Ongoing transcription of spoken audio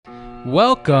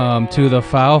Welcome to the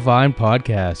Foul Vine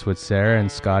Podcast with Sarah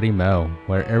and Scotty Moe,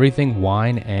 where everything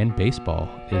wine and baseball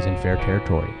is in fair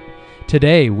territory.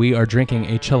 Today, we are drinking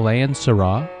a Chilean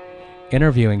Syrah,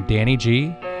 interviewing Danny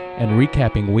G, and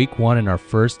recapping week one in our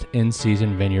first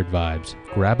in-season Vineyard vibes.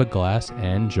 Grab a glass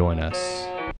and join us.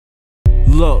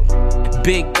 Look,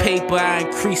 big paper, I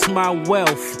increase my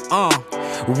wealth.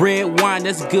 Red wine,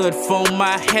 that's good for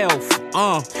my health.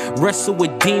 Wrestle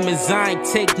with demons, I ain't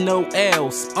take no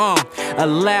L's.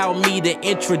 Allow me to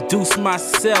introduce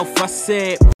myself. I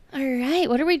said, all right,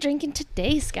 what are we drinking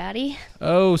today, Scotty?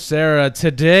 Oh, Sarah,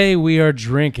 today we are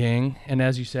drinking, and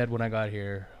as you said when I got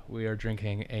here, we are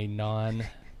drinking a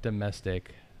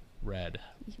non-domestic red.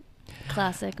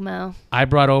 Classic Mo. I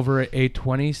brought over a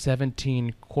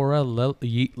 2017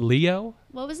 Corralillo.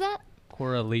 What was that?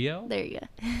 Corralillo. There you go.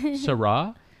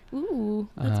 Syrah. Ooh,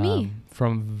 that's me.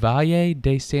 From Valle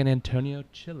de San Antonio,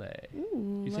 Chile.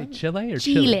 Ooh, You say Chile or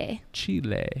Chile?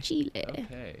 Chile. Chile.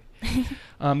 Okay.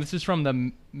 This is from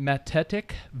the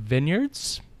Matetic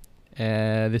Vineyards.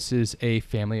 This is a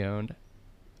family-owned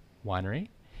winery.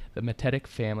 The Matetic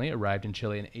family arrived in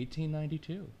Chile in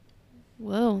 1892.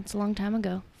 Whoa, it's a long time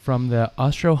ago. From the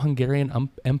Austro-Hungarian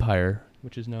Empire,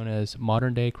 which is known as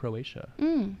modern-day Croatia.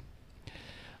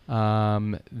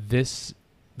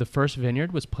 The first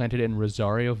vineyard was planted in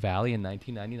Rosario Valley in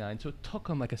 1999, so it took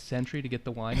them like a century to get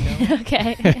the wine going.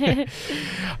 Okay.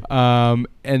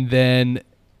 And then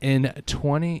in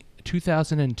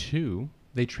 2002,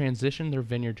 they transitioned their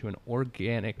vineyard to an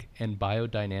organic and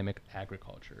biodynamic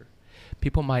agriculture.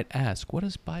 People might ask, what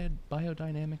is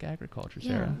biodynamic agriculture,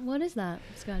 Sarah? Yeah, what is that,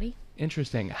 Scotty?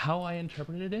 Interesting. How I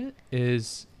interpreted it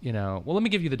is, well, let me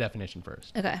give you the definition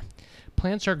first. Okay.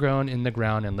 Plants are grown in the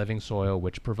ground and living soil,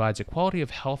 which provides a quality of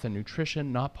health and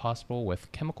nutrition not possible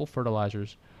with chemical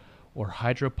fertilizers or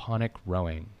hydroponic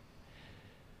growing.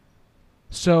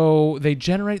 So they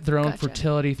generate their own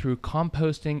fertility through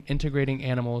composting, integrating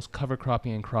animals, cover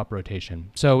cropping, and crop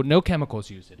rotation. So no chemicals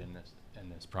used in this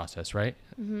process, right?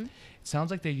 Mm-hmm. It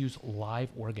sounds like they use live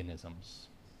organisms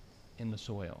in the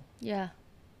soil. Yeah,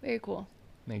 very cool.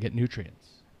 And they get nutrients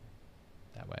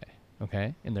that way,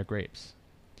 okay, in their grapes.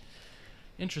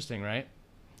 Interesting, right?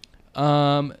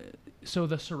 So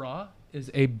the Syrah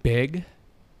is a big,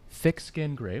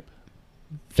 thick-skinned grape.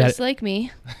 Just like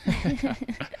me.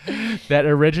 That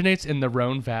originates in the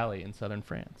Rhone Valley in southern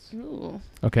France. Ooh.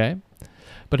 Okay?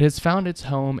 But has found its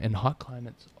home in hot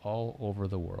climates all over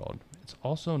the world. It's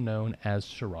also known as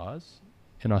Shiraz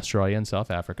in Australia and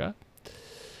South Africa.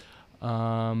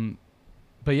 But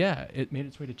yeah, it made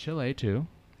its way to Chile too.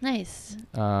 Nice.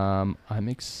 I'm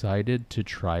excited to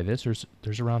try this.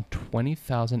 There's around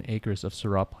 20,000 acres of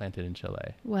Syrah planted in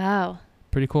Chile. Wow.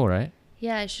 Pretty cool, right?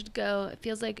 Yeah, I should go. It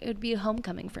feels like it would be a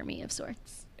homecoming for me of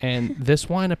sorts. And this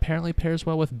wine apparently pairs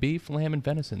well with beef, lamb, and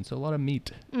venison, so a lot of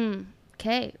meat.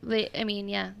 Okay. I mean,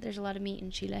 yeah, there's a lot of meat in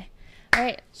Chile. All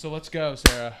right. So let's go,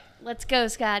 Sarah. Let's go,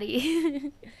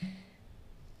 Scotty.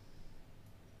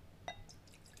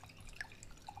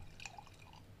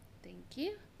 Thank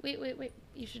you. Wait.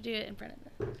 You should do it in front of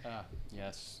them.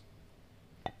 Yes.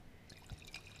 All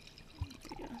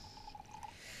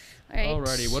right.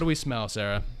 Alrighty, what do we smell,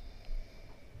 Sarah?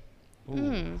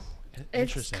 Ooh, It's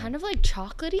interesting. kind of like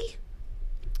chocolatey.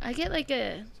 I get like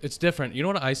a... It's different. You know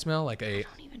what I smell? Like a I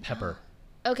don't even pepper.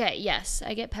 know. Okay, yes.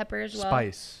 I get pepper as well.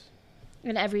 Spice.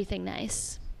 And everything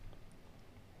nice.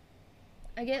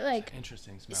 I get like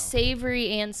Interesting smell.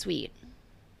 savory and sweet.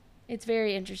 It's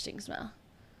very interesting smell.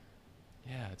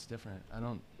 Yeah, it's different.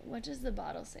 What does the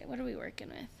bottle say? What are we working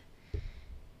with?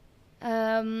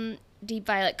 Deep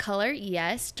violet color,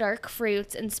 yes. Dark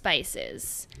fruits and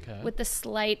spices. Okay. With the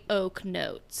slight oak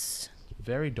notes.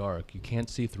 Very dark. You can't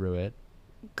see through it.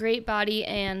 Great body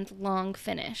and long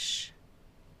finish.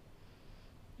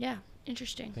 Yeah,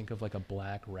 interesting. Think of like a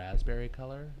black raspberry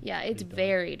color. Yeah, it's Pretty dark.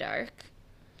 very dark.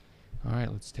 All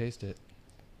right, let's taste it.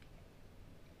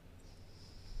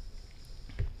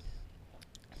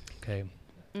 Okay.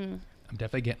 I'm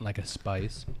definitely getting like a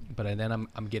spice, but then I'm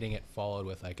getting it followed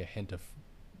with like a hint of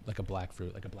like a black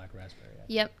fruit, like a black raspberry.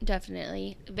 Yep,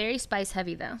 definitely. Very spice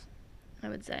heavy though, I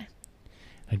would say.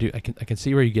 I can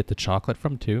see where you get the chocolate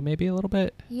from too, maybe a little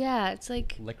bit. Yeah, it's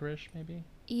like Licorice, maybe.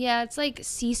 Yeah, it's like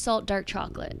sea salt dark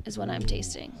chocolate is what I'm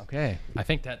tasting. Okay, I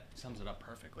think that sums it up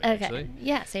perfectly. Okay. Actually.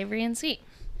 Yeah, savory and sweet.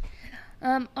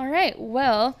 All right.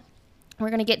 Well, we're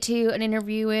gonna get to an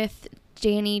interview with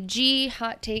Danny G.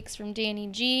 Hot takes from Danny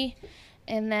G.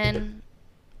 And then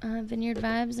Vineyard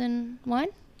vibes and wine.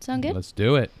 Sound good? Let's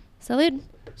do it. Salud.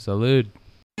 Salud.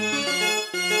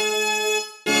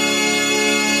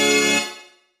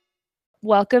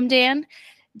 Welcome, Dan.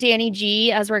 Danny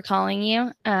G, as we're calling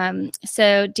you.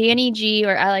 So Danny G,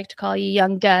 or I like to call you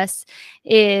Young Gus,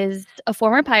 is a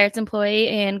former Pirates employee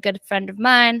and good friend of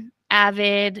mine,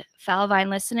 avid Foul Vine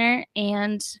listener,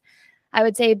 and I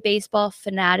would say baseball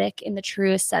fanatic in the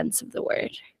truest sense of the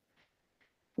word.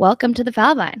 Welcome to the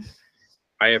Foul Vine.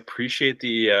 I appreciate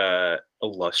the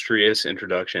illustrious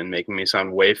introduction, making me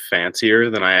sound way fancier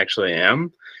than I actually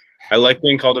am. I like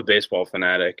being called a baseball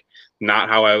fanatic. Not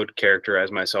how I would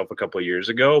characterize myself a couple of years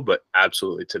ago, but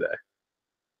absolutely today.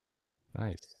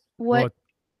 Nice. What?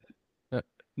 Well,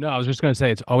 no, I was just going to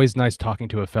say it's always nice talking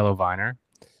to a fellow Viner.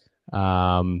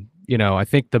 I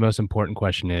think the most important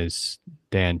question is,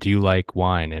 Dan, do you like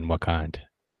wine and what kind?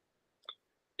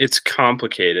 It's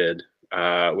complicated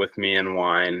with me and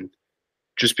wine,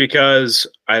 just because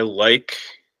I like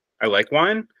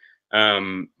wine.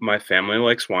 My family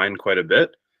likes wine quite a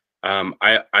bit.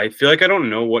 I feel like I don't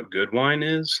know what good wine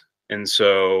is. And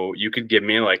so you could give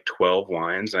me like 12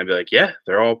 wines and I'd be like, yeah,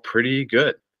 they're all pretty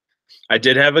good. I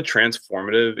did have a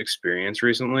transformative experience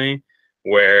recently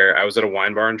where I was at a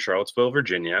wine bar in Charlottesville,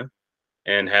 Virginia,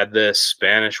 and had this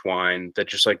Spanish wine that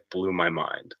just like blew my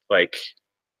mind. Like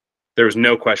there was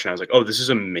no question. I was like, oh, this is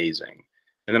amazing.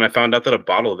 And then I found out that a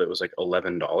bottle of it was like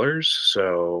 $11.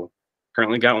 So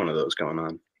currently got one of those going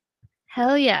on.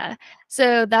 Hell yeah.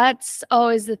 So that's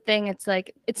always the thing. It's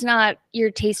like, it's not you're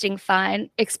tasting fine,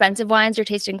 expensive wines, you're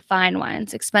tasting fine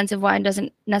wines. Expensive wine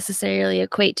doesn't necessarily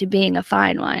equate to being a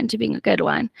fine wine, to being a good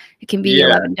wine. It can be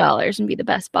 $11 and be the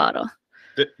best bottle.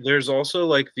 There's also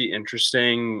like the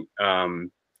interesting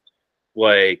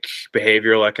like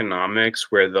behavioral economics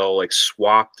where they'll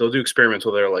do experiments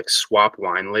where they'll like swap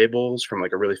wine labels from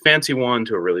like a really fancy one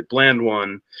to a really bland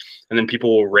one, and then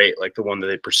people will rate like the one that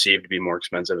they perceive to be more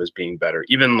expensive as being better,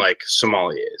 even like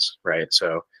sommeliers, right?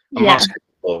 So I'm also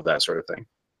capable of that sort of thing.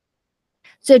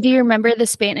 So do you remember the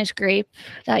Spanish grape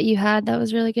that you had that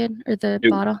was really good, or the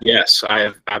bottle? Yes,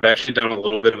 I've actually done a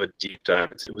little bit of a deep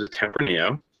dive. It was a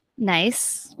Tempranillo.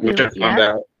 Nice. Which I found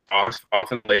out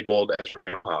often labeled as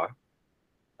Rioja.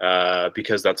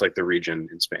 Because that's like the region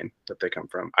in Spain that they come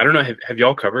from. I don't know. Have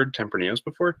y'all covered Tempranillos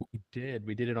before? We did.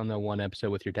 We did it on the one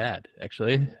episode with your dad,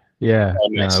 actually. Yeah. Oh,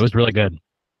 nice. No, it was really good.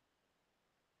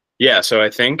 Yeah. So I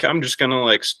think I'm just going to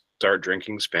like start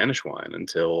drinking Spanish wine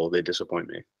until they disappoint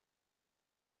me.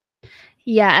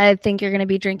 Yeah. I think you're going to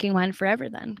be drinking wine forever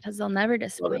then, because they'll never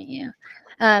disappoint you.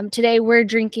 Today we're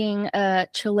drinking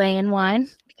Chilean wine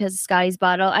because Scotty's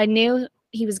bottle. I knew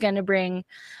he was going to bring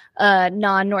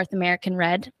non-North American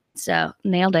red, so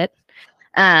nailed it.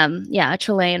 A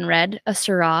Chilean red, a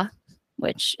Syrah,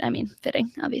 which I mean,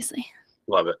 fitting, obviously.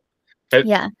 Love it.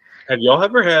 Have y'all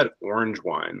ever had orange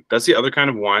wine? That's the other kind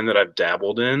of wine that I've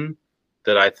dabbled in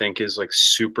that I think is like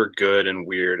super good and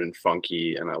weird and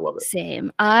funky, and I love it.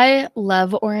 Same. I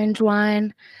love orange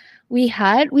wine. We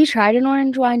tried an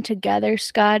orange wine together,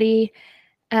 Scotty.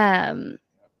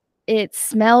 It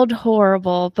smelled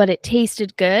horrible, but it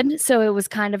tasted good. So it was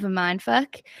kind of a mind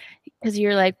fuck because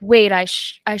you're like, wait, I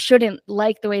shouldn't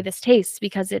like the way this tastes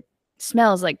because it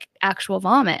smells like actual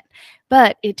vomit.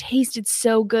 But it tasted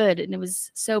so good and it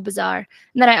was so bizarre.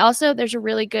 And then there's a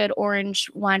really good orange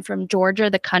wine from Georgia,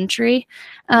 the country,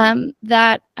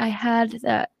 that I had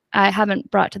that I haven't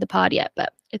brought to the pod yet,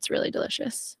 but it's really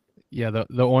delicious. Yeah,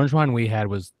 the orange wine we had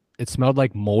it smelled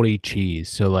like moldy cheese.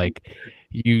 So like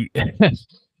you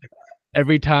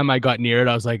every time I got near it,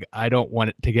 I was like, I don't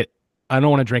want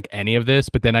to drink any of this,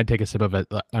 but then I'd take a sip of it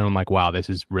and I'm like, wow, this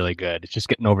is really good. It's just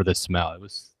getting over the smell. It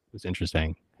was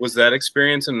interesting. Was that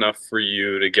experience enough for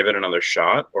you to give it another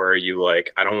shot? Or are you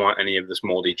like, I don't want any of this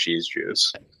moldy cheese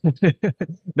juice?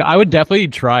 No, I would definitely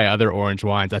try other orange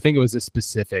wines. I think it was a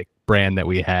specific brand that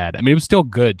we had. I mean, it was still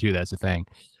good too, that's the thing.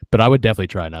 But I would definitely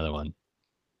try another one.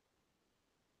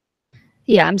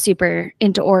 Yeah, I'm super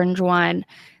into orange wine.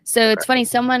 So it's funny,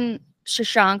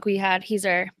 Shashank, he's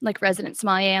our like resident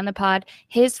sommelier on the pod.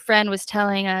 His friend was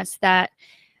telling us that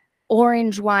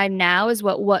orange wine now is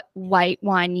what white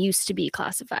wine used to be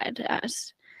classified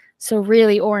as. So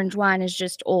really orange wine is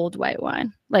just old white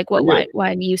wine, like what white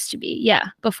wine used to be. Yeah,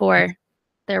 before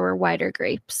there were whiter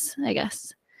grapes, I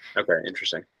guess. Okay,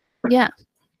 interesting. Yeah.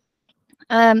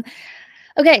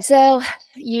 Okay, so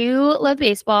you love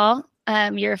baseball.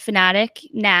 You're a fanatic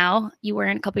now. You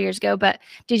weren't a couple years ago, but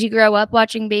did you grow up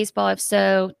watching baseball? If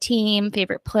so, team,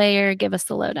 favorite player? Give us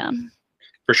the lowdown.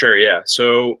 For sure, yeah.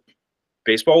 So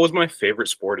baseball was my favorite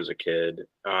sport as a kid,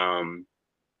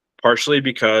 partially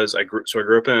because I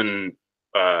grew up in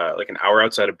like an hour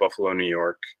outside of Buffalo, New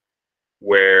York,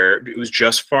 where it was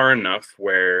just far enough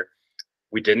where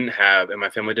and my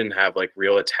family didn't have like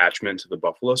real attachment to the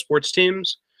Buffalo sports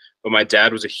teams, but my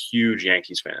dad was a huge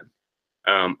Yankees fan.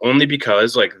 only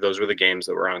because like those were the games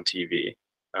that were on TV.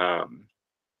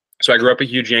 So I grew up a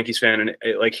huge Yankees fan, and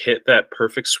it like hit that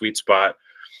perfect sweet spot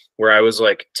where I was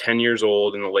like 10 years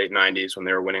old in the late 90s when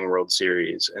they were winning World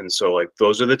Series. And so like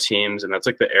those are the teams, and that's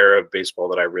like the era of baseball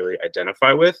that I really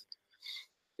identify with,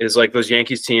 is like those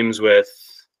Yankees teams with,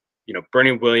 you know,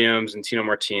 Bernie Williams and Tino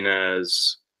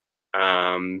Martinez,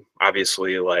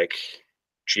 obviously like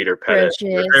Jeter, Pettis,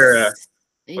 Rivera.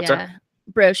 What's Yeah.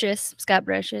 Brocious, Scott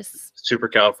Brocious.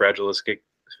 Supercalifragilistic.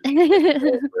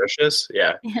 Brocious,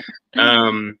 yeah.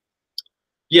 Yeah.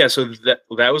 Yeah, so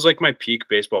that was like my peak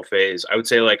baseball phase. I would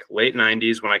say like late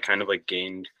 90s when I kind of like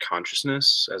gained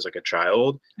consciousness as like a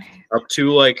child, up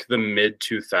to like the mid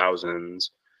 2000s.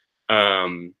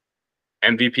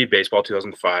 MVP Baseball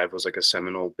 2005 was like a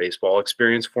seminal baseball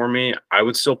experience for me. I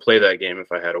would still play that game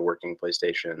if I had a working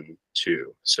PlayStation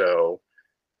 2. So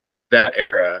that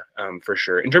era, for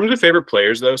sure. In terms of favorite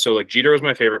players though, so like Jeter was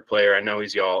my favorite player. I know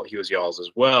he was y'all's as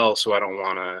well, so I don't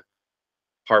want to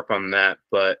harp on that,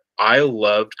 but I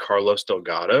loved Carlos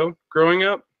Delgado growing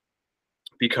up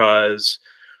because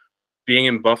being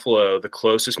in Buffalo, the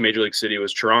closest major league city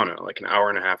was Toronto, like an hour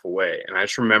and a half away. And I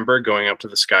just remember going up to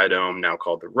the Sky Dome, now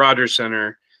called the Rogers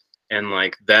Center, and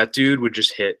like that dude would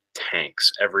just hit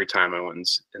tanks every time I went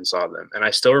and saw them. And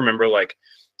I still remember like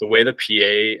the way the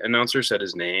PA announcer said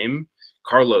his name,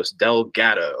 Carlos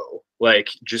Delgado, like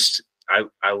just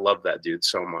I love that dude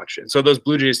so much. And so those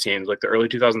Blue Jays teams, like the early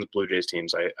 2000s Blue Jays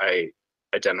teams, I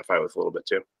identify with a little bit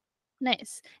too.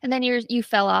 Nice. And then you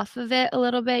fell off of it a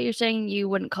little bit. You're saying you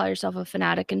wouldn't call yourself a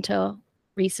fanatic until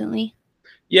recently?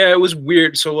 Yeah, it was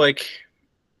weird. So like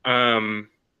once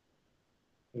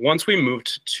we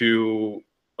moved to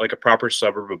like a proper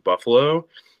suburb of Buffalo,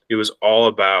 it was all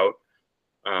about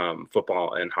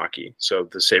football and hockey. So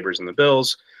the Sabres and the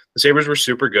Bills. The Sabres were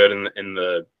super good in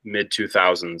the mid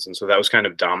 2000s, and so that was kind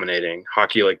of dominating.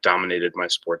 Hockey like dominated my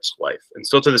sports life, and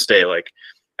still to this day, like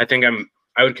I think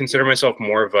I would consider myself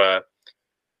more of a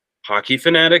hockey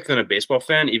fanatic than a baseball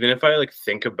fan, even if I like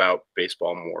think about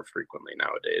baseball more frequently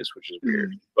nowadays, which is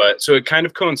weird. But so it kind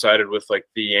of coincided with like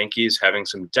the Yankees having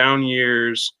some down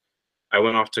years. I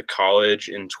went off to college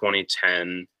in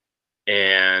 2010,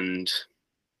 and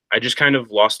I just kind of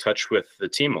lost touch with the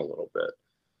team a little bit.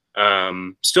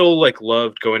 Still like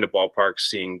loved going to ballparks,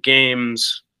 seeing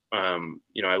games.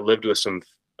 You know, I lived with some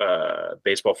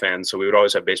baseball fans, so we would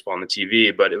always have baseball on the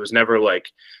TV, but it was never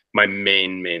like my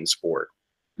main sport.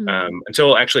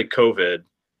 Until actually COVID,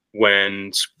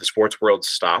 when the sports world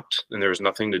stopped and there was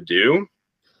nothing to do.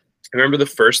 I remember the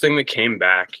first thing that came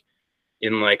back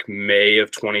in like May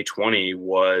of 2020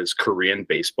 was Korean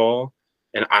baseball.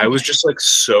 And I was just like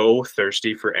so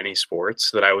thirsty for any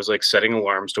sports that I was like setting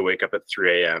alarms to wake up at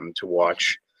 3 a.m. to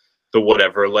watch the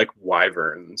whatever, like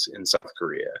Wyverns in South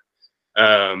Korea.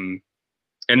 And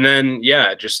then,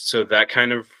 yeah, just so that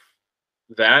kind of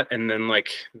that. And then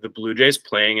like the Blue Jays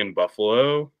playing in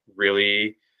Buffalo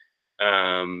really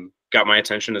got my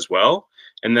attention as well.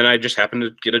 And then I just happened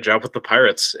to get a job with the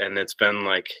Pirates, and it's been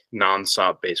like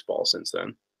nonstop baseball since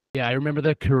then. Yeah, I remember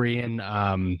the Korean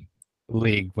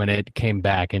league when it came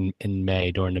back in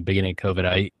May during the beginning of COVID.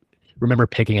 I remember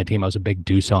picking a team. I was a big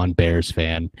Doosan Bears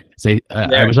fan. So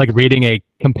I was like reading a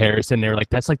comparison. They were like,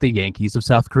 that's like the Yankees of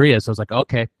South Korea. So I was like,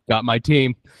 okay, got my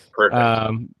team.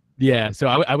 Perfect. Yeah, so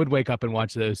I would wake up and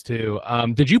watch those too.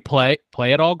 Did you play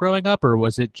at all growing up, or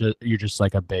was it just you're just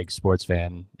like a big sports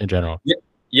fan in general?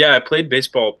 Yeah, I played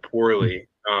baseball poorly,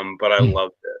 but I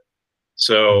loved it.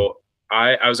 So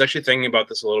I was actually thinking about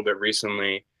this a little bit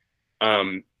recently.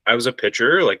 I was a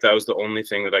pitcher. Like that was the only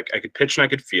thing that I could pitch and I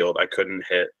could field. I couldn't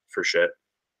hit for shit.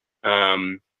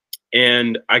 And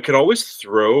I could always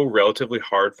throw relatively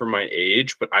hard for my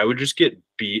age, but I would just get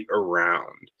beat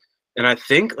around. And I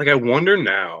think, like, I wonder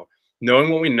now,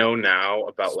 knowing what we know now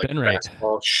about like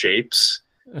basketball shapes,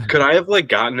 could I have like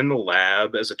gotten in the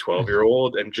lab as a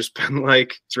 12-year-old and just been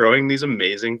like throwing these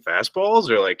amazing fastballs,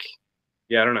 or like,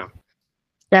 yeah, I don't know.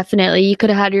 Definitely. You could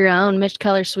have had your own Mitch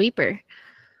Keller sweeper.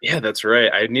 Yeah, that's right.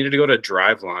 I needed to go to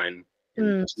Driveline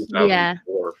in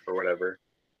 2004 or whatever.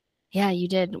 Yeah, you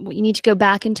did. You need to go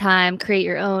back in time, create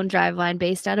your own Driveline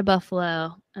based out of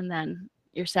Buffalo, and then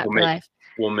you're set for life.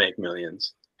 We'll make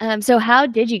millions. So how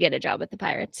did you get a job with the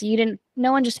Pirates?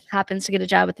 No one just happens to get a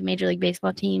job with the Major League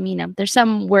Baseball team. You know, there's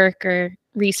some work or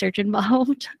research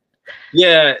involved.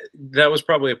 Yeah, that was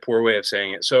probably a poor way of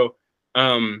saying it. So,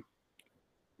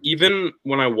 even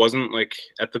when I wasn't like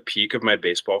at the peak of my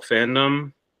baseball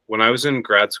fandom, when I was in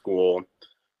grad school,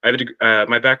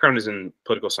 my background is in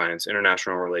political science,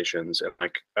 international relations, and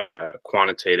like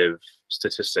quantitative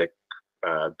statistic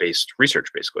based research,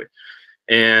 basically.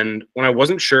 And when I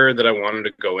wasn't sure that I wanted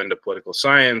to go into political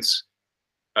science,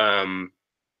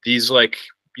 these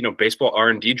baseball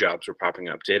R&D jobs were popping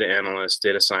up, data analysts,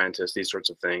 data scientists, these sorts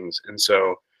of things. And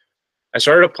so I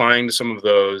started applying to some of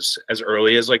those as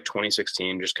early as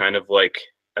 2016, just kind of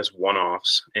as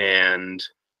one-offs, and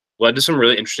led to some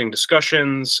really interesting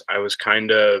discussions. I was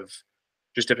kind of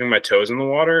just dipping my toes in the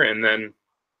water, and then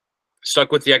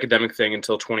stuck with the academic thing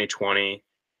until 2020,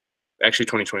 actually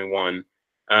 2021,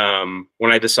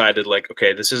 when I decided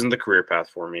okay, this isn't the career path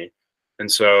for me.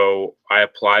 And so I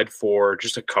applied for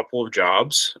just a couple of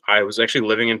jobs. I was actually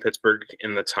living in Pittsburgh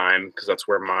in the time because that's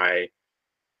where my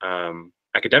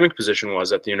academic position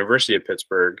was at the University of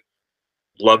Pittsburgh.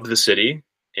 Loved the city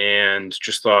and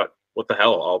just thought, what the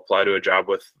hell, I'll apply to a job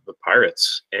with the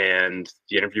Pirates. And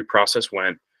the interview process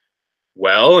went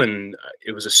well, and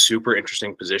it was a super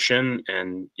interesting position.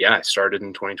 And yeah, I started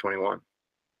in 2021.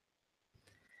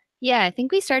 Yeah, I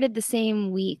think we started the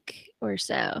same week or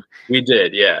so. We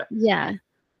did, yeah. Yeah.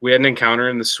 We had an encounter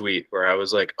in the suite where I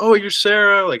was like, "Oh, you're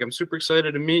Syrah. I'm super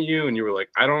excited to meet you." And you were like,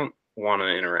 "I don't want to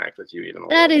interact with you even a little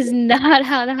That is bit." not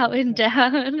how that went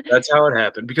down. That's how it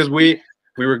happened, because we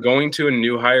were going to a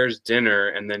new hires dinner,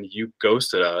 and then you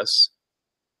ghosted us.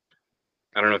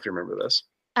 I don't know if you remember this.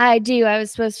 I do. I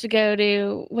was supposed to go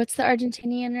to, what's the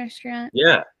Argentinian restaurant?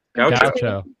 Yeah,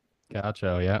 Gaucho.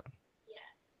 Yeah.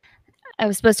 I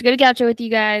was supposed to go to Gaucho with you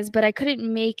guys, but I couldn't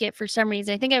make it for some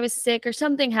reason. I think I was sick or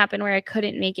something happened where I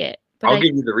couldn't make it. But I'll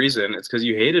give you the reason. It's because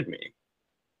you hated me.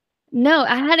 No,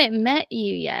 I hadn't met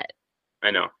you yet.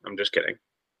 I know. I'm just kidding.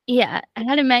 Yeah, I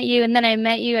hadn't met you, and then I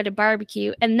met you at a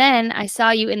barbecue, and then I saw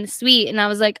you in the suite, and I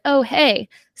was like, oh, hey,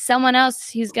 someone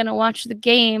else who's going to watch the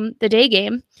game, the day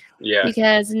game. Yeah.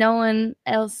 Because no one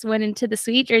else went into the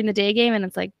suite during the day game, and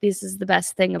it's like, this is the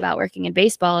best thing about working in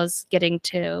baseball is getting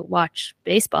to watch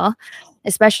baseball,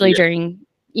 especially during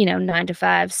 9 to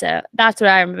 5. So that's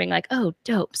what I remember being like, oh,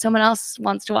 dope, someone else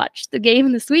wants to watch the game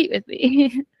in the suite with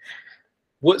me.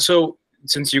 So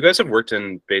since you guys have worked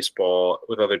in baseball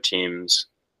with other teams,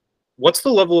 what's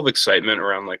the level of excitement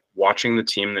around watching the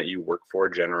team that you work for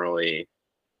generally,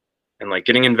 and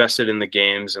getting invested in the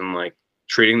games, and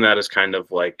treating that as kind of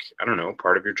I don't know,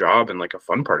 part of your job, and a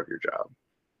fun part of your job?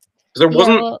 Because there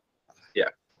wasn't. Yeah.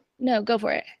 No, go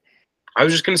for it. I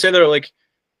was just gonna say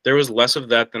there was less of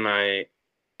that than I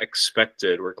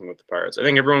expected working with the Pirates. I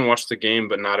think everyone watched the game,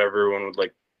 but not everyone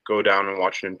would go down and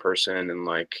watch it in person, and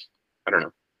I don't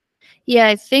know. Yeah,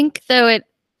 I think though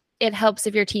it helps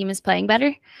if your team is playing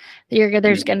better.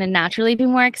 There's going to naturally be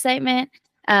more excitement.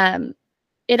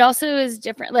 It also is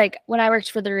different. When I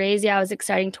worked for the Rays, yeah, it was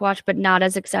exciting to watch, but not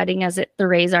as exciting as the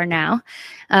Rays are now.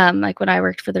 When I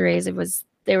worked for the Rays,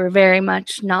 they were very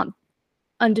much not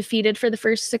undefeated for the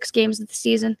first 6 games of the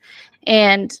season.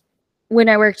 And when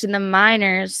I worked in the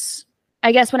minors,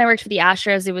 I guess when I worked for the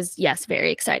Astros, it was, yes,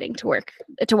 very exciting to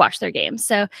watch their games.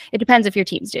 So it depends if your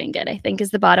team's doing good, I think,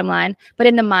 is the bottom line. But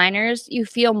in the minors, you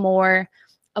feel more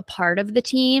a part of the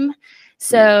team.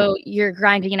 So you're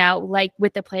grinding it out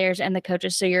with the players and the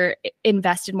coaches. So you're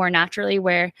invested more naturally,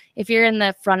 where if you're in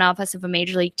the front office of a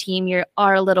major league team, you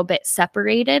are a little bit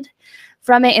separated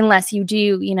from it, unless you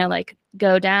do,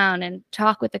 go down and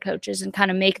talk with the coaches and kind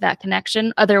of make that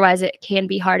connection. Otherwise, it can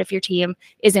be hard if your team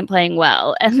isn't playing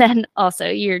well. And then also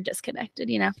you're disconnected,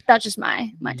 That's just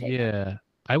my take. Yeah.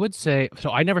 I would say,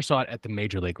 so I never saw it at the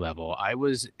major league level. I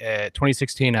was at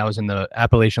 2016, I was in the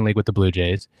Appalachian League with the Blue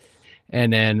Jays.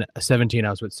 And then 17, I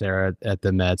was with Syrah at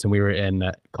the Mets, and we were in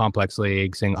complex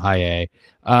leagues in high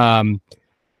A.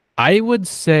 I would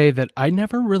say that I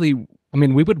never really,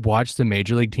 we would watch the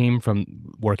major league team from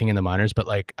working in the minors, but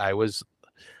I was,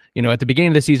 at the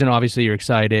beginning of the season, obviously you're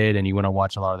excited and you want to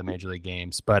watch a lot of the major league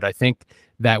games, but I think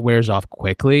that wears off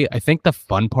quickly. I think the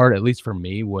fun part, at least for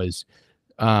me, was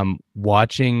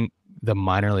watching the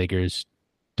minor leaguers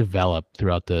develop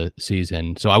throughout the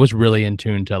season. So I was really in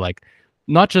tune to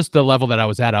not just the level that I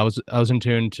was at. I was in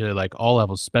tune to all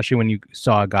levels, especially when you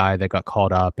saw a guy that got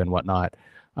called up and whatnot.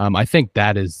 I think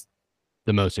that is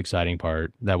the most exciting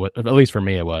part. That was, at least for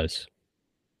me, it was.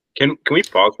 Can we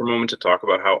pause for a moment to talk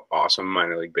about how awesome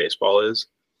minor league baseball is?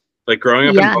 Growing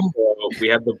up in Buffalo, we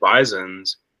had the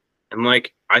Bisons, and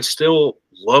I still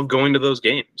love going to those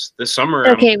games. This summer.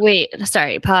 Okay, wait.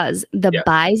 Sorry, pause. The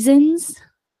Bisons?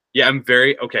 Yeah, I'm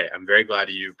very glad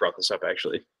you brought this up,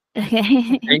 actually. Okay.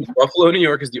 I think Buffalo, New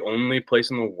York is the only place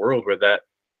in the world where that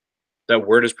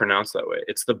word is pronounced that way.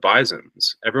 It's the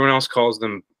Bisons. Everyone else calls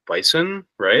them bison,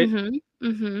 right? Mm-hmm.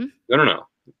 Mm-hmm. No.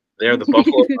 They are the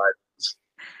Buffalo Bisons.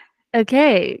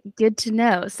 Okay, good to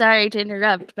know. Sorry to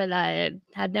interrupt, but I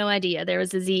had no idea there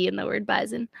was a Z in the word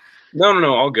bison.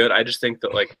 No, all good. I just think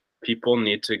that people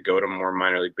need to go to more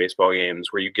minor league baseball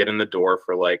games where you get in the door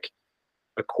for like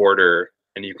a quarter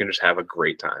and you can just have a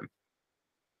great time.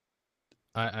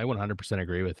 I 100%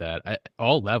 agree with that.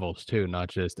 All levels too, not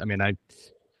just. I mean,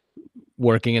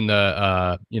 working in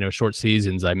the short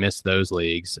seasons, I miss those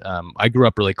leagues. I grew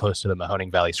up really close to the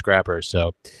Mahoning Valley Scrappers,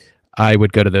 so I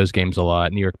would go to those games a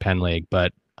lot. New York Penn League,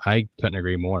 but I couldn't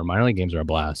agree more. Minor league games are a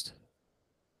blast.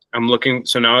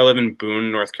 So now I live in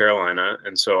Boone, North Carolina,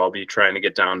 and so I'll be trying to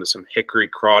get down to some Hickory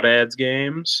Crawdads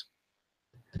games,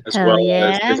 as Hell well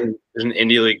yeah. as there's an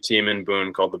indie league team in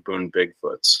Boone called the Boone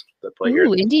Bigfoots that play here.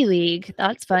 Ooh, Indie League.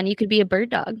 That's fun. You could be a bird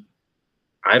dog.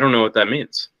 I don't know what that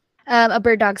means. A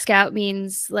bird dog scout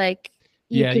means like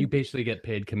you basically get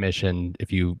paid commission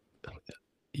if you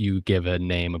give a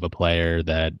name of a player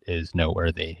that is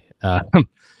noteworthy.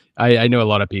 I know a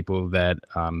lot of people that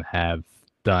have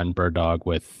done bird dog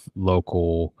with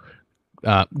local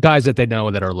guys that they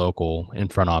know that are local in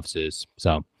front offices.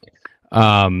 So,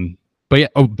 but yeah,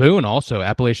 Boone also,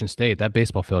 Appalachian State, that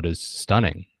baseball field is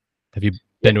stunning. Have you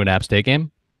been to an App State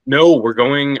game? No, we're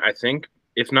going, I think,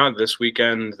 if not this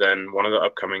weekend, then one of the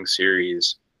upcoming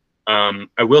series.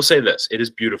 I will say this: it is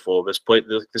beautiful. This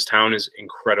town is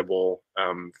incredible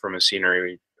from a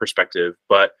scenery perspective,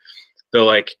 but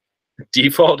the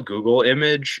default Google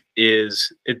image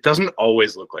it doesn't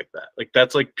always look like that. Like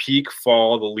that's like peak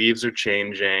fall. The leaves are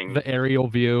changing. The aerial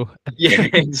view. Yeah,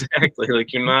 exactly. Like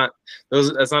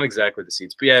that's not exactly the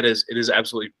seats, but yeah, it is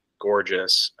absolutely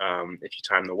gorgeous if you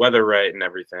time the weather right and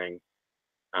everything.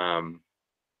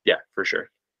 Yeah, for sure.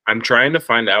 I'm trying to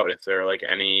find out if there are like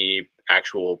any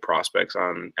actual prospects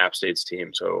on App State's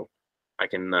team, so I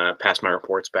can pass my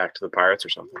reports back to the Pirates or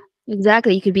something.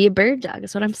 Exactly. You could be a bird dog.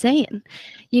 That's what I'm saying.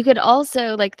 You could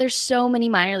also there's so many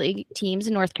minor league teams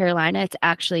in North Carolina. It's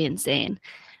actually insane.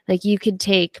 Like you could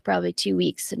take probably 2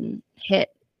 weeks and hit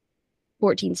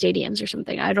 14 stadiums or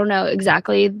something. I don't know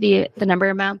exactly the number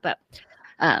amount, but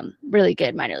really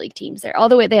good minor league teams there. All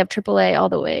the way they have AAA all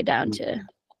the way down to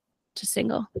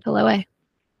single to low A.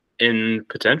 In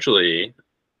potentially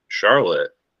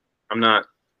Charlotte, I'm not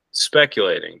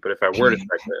speculating, but if I were to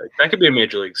speculate, that could be a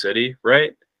major league city,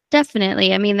 right?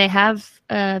 Definitely. I mean, they have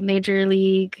a major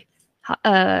league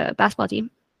basketball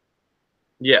team.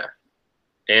 Yeah,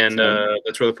 and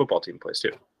that's where the football team plays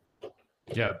too.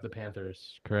 Yeah, the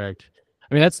Panthers, correct.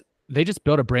 I mean, they just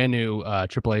built a brand new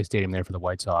AAA stadium there for the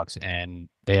White Sox, and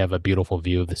they have a beautiful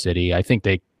view of the city. I think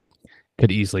they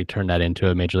could easily turn that into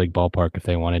a major league ballpark if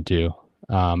they wanted to.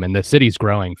 And the city's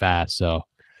growing fast, so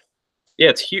yeah,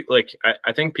 it's huge. Like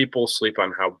I think people sleep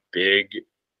on how big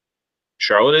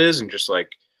Charlotte is, and just like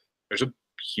there's a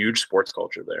huge sports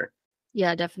culture there.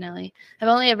 Yeah, definitely. I've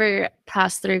only ever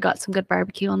passed through, got some good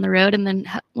barbecue on the road, and then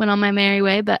went on my merry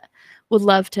way. But would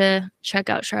love to check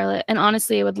out Charlotte, and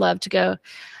honestly, I would love to go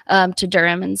to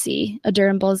Durham and see a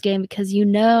Durham Bulls game because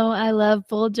I love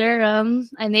Bull Durham.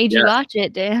 I made you watch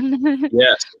it, Dan.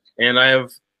 Yes, and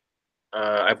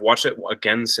I've watched it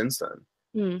again since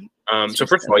then. So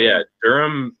first of all, yeah,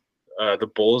 Durham,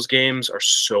 the Bulls games are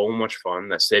so much fun.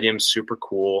 That stadium's super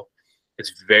cool.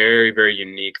 It's very, very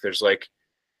unique. There's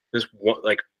this one,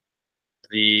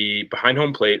 the behind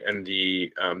home plate and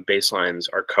the baselines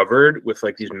are covered with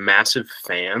like these massive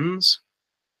fans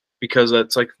because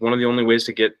that's like one of the only ways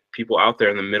to get people out there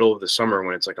in the middle of the summer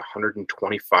when it's like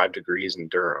 125 degrees in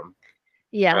Durham.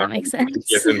 Yeah, that makes sense. To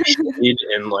give them shade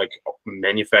and like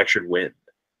manufactured wind.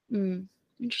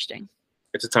 Interesting.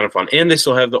 It's a ton of fun. And they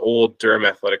still have the old Durham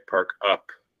Athletic Park up,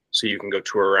 so you can go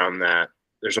tour around that.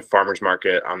 There's a farmer's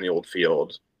market on the old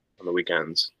field on the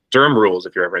weekends. Durham rules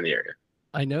if you're ever in the area.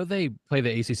 I know they play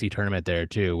the ACC tournament there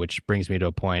too, which brings me to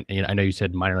a point. I know you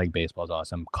said minor league baseball is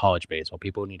awesome. College baseball,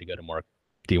 people need to go to more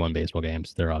D1 baseball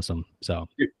games. They're awesome. So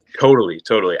totally.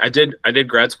 I did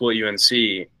grad school at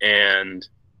UNC, and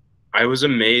I was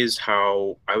amazed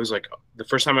how I was like the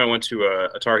first time I went to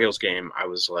a Tar Heels game, I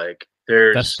was like,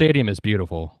 that stadium is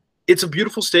beautiful. It's a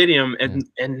beautiful stadium, and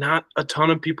not a ton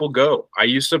of people go. I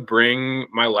used to bring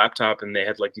my laptop, and they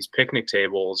had like these picnic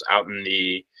tables out in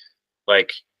the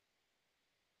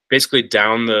basically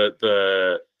down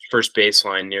the first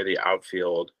baseline near the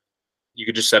outfield. You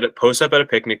could just post up at a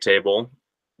picnic table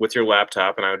with your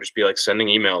laptop, and I would just be like sending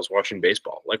emails, watching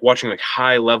baseball, like watching like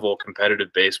high level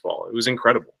competitive baseball. It was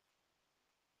incredible.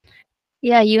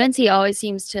 Yeah, UNC always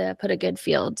seems to put a good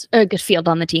team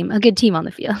on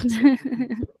the field.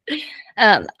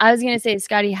 I was gonna say,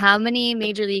 Scotty, how many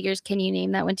major leaguers can you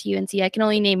name that went to UNC? I can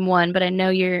only name one, but I know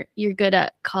you're good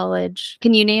at college.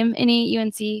 Can you name any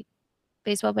UNC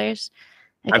baseball players?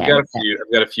 Okay. I've got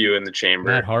a few in the chamber.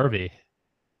 Matt Harvey.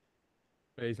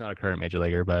 He's not a current major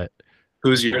leaguer, but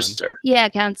who's yours, sir? Yeah,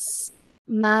 it counts.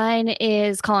 Mine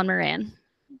is Colin Moran.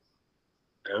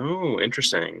 Oh,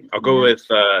 interesting. I'll go with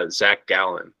Zach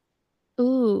Gallen.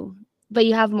 Ooh, but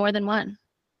you have more than one.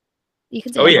 You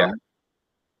can say Oh, one yeah.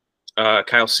 more.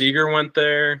 Kyle Seager went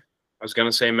there. I was going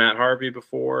to say Matt Harvey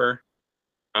before.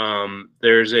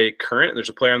 There's a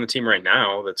player on the team right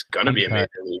now that's going to be a major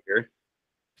leaguer.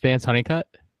 Vance Honeycutt?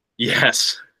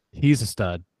 Yes. He's a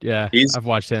stud. Yeah, I've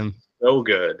watched him. So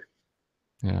good.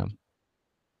 Yeah.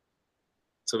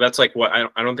 So that's like what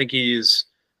I don't think I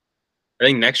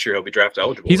think next year he'll be draft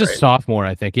eligible. He's a sophomore,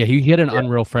 I think. Yeah, he had an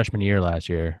unreal freshman year last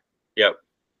year. Yep.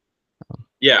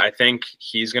 Yeah, I think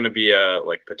he's going to be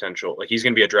he's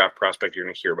going to be a draft prospect you're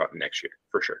going to hear about next year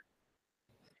for sure.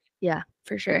 Yeah,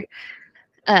 for sure.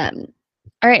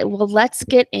 All right, well, let's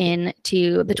get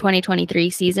into the 2023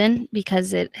 season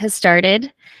because it has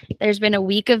started. There's been a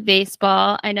week of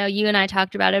baseball. I know you and I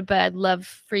talked about it, but I'd love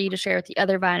for you to share with the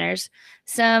other Viners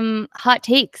some hot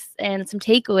takes and some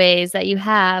takeaways that you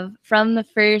have from the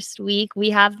first week.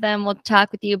 We have them. We'll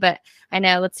talk with you, but I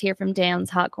know let's hear from Dan's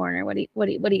hot corner. What do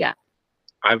you got?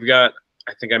 I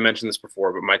think I mentioned this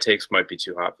before, but my takes might be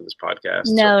too hot for this podcast.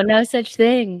 No such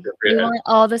thing. We want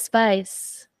all the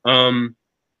spice.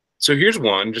 So here's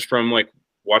one just from like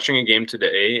watching a game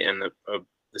today and the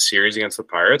series against the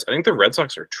Pirates. I think the Red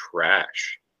Sox are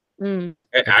trash. I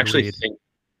actually think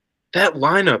that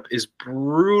lineup is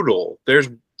brutal. There's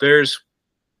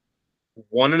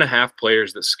 1.5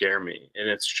 players that scare me, and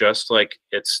it's just like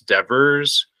it's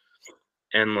Devers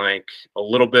and like a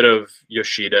little bit of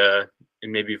Yoshida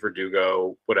and maybe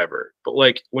Verdugo, whatever. But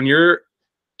like when you're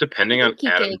depending on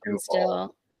Adam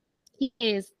Duvall, he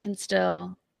can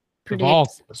still. Duvall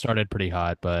started pretty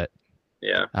hot, but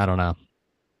yeah, I don't know.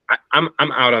 I'm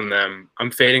out on them.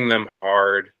 I'm fading them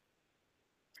hard.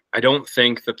 I don't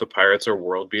think that the Pirates are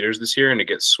world beaters this year and to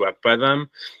get swept by them.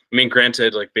 I mean,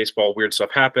 granted, like baseball, weird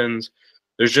stuff happens.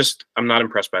 I'm not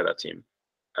impressed by that team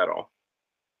at all.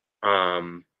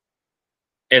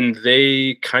 And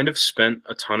they kind of spent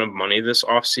a ton of money this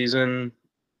offseason,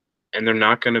 and they're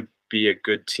not going to be a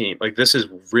good team. Like, this is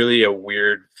really a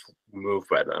weird move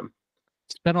by them.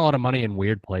 Spent a lot of money in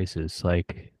weird places.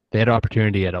 Like, they had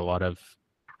opportunity at a lot of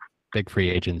big free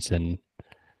agents, and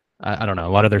I don't know.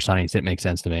 A lot of their signings didn't make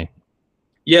sense to me.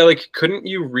 Yeah, like, couldn't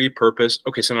you repurpose?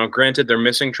 Okay, so now, granted, they're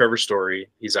missing Trevor Story.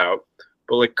 He's out.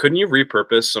 But, like, couldn't you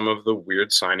repurpose some of the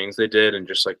weird signings they did and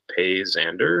just, like, pay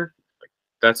Xander?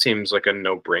 That seems like a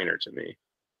no-brainer to me.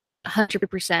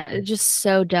 100%. It's just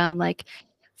so dumb. Like,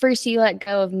 first you let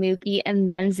go of Mookie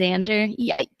and then Xander.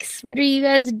 Yikes. What are you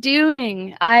guys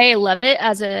doing? I love it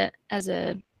as a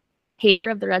hater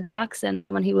of the Red Sox and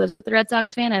someone who was the Red Sox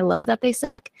fan. I love that they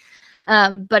suck.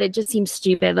 But it just seems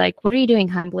stupid. Like, what are you doing,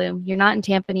 Heimblum? You're not in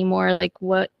Tampa anymore. Like,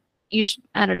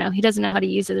 I don't know. He doesn't know how to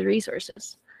use the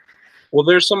resources. Well,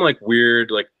 there's some, like,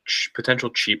 weird, like, potential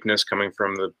cheapness coming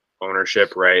from the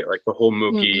ownership, right? Like the whole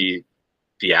Mookie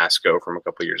fiasco from a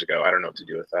couple of years ago. I don't know what to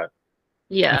do with that.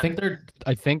 Yeah,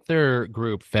 I think their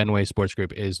group, Fenway Sports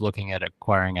Group, is looking at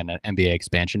acquiring an NBA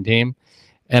expansion team,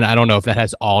 and I don't know if that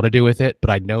has all to do with it,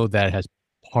 but I know that it has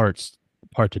part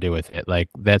to do with it. Like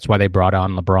that's why they brought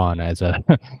on LeBron as a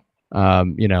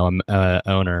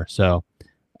owner. So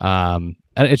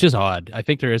it's just odd. I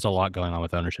think there is a lot going on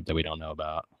with ownership that we don't know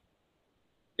about.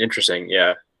 Interesting,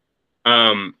 yeah.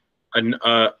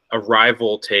 A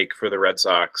rival take for the Red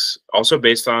Sox, also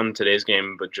based on today's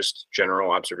game, but just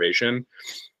general observation.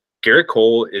 Garrett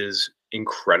Cole is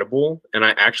incredible, and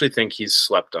I actually think he's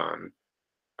slept on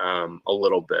a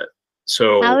little bit.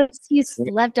 So how is he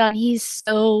slept on? He's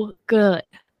so good.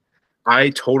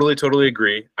 I totally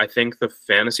agree. I think the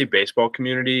fantasy baseball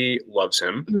community loves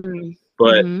him,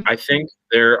 but I think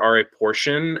there are a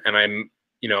portion, and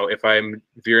if I'm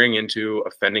veering into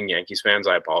offending Yankees fans,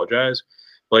 I apologize.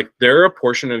 Like, there are a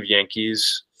portion of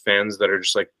Yankees fans that are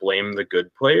just like blame the good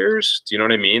players. Do you know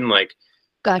what I mean? Like,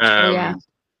 gotcha. Yeah.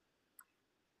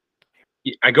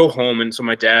 I go home, and so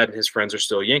my dad and his friends are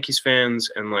still Yankees fans,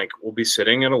 and like we'll be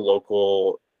sitting at a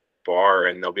local bar,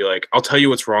 and they'll be like, "I'll tell you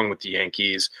what's wrong with the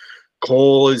Yankees.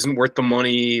 Cole isn't worth the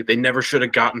money. They never should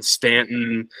have gotten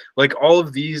Stanton." Like all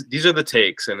of these are the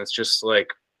takes, and it's just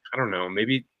like I don't know.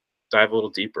 Maybe dive a little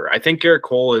deeper. I think Garrett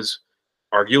Cole is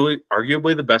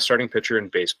arguably the best starting pitcher in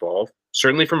baseball,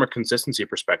 certainly from a consistency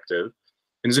perspective,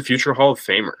 and is a future Hall of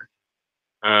Famer.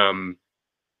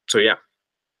 So yeah.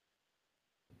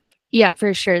 Yeah,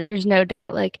 for sure. There's no doubt.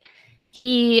 Like,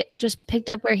 he just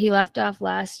picked up where he left off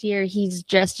last year. He's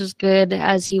just as good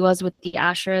as he was with the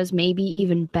Astros, maybe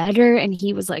even better, and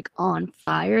he was like on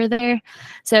fire there.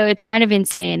 So it's kind of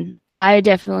insane. I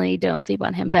definitely don't sleep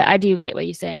on him, but I do get what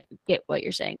you say. Get what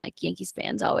you're saying. Like Yankees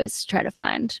fans always try to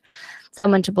find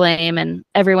someone to blame, and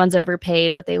everyone's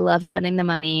overpaid. They love spending the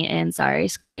money. And sorry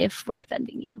if we're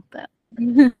offending you, but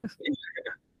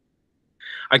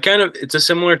It's a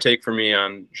similar take for me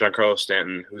on Giancarlo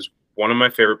Stanton, who's one of my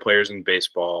favorite players in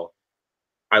baseball.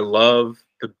 I love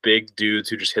the big dudes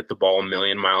who just hit the ball a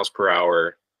million miles per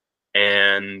hour.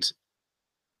 And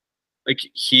like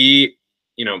he,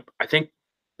 I think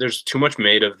there's too much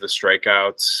made of the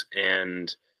strikeouts.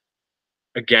 And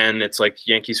again, it's like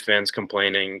Yankees fans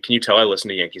complaining. Can you tell I listen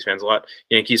to Yankees fans a lot?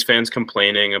 Yankees fans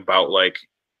complaining about like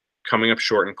coming up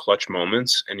short in clutch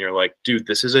moments. And you're like, dude,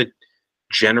 this is a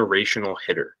generational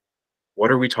hitter.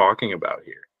 What are we talking about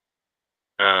here?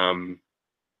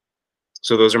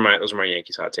 So those are my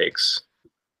Yankees hot takes.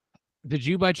 Did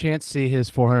you by chance see his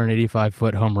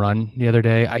 485-foot home run the other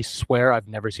day? I swear I've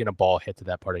never seen a ball hit to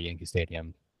that part of Yankee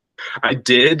Stadium. I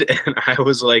did, and I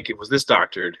was like, was this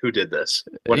doctored? Who did this?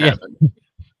 What happened?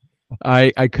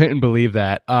 I couldn't believe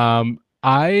that.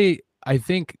 I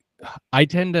think I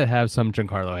tend to have some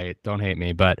Giancarlo hate. Don't hate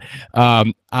me, but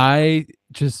I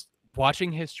just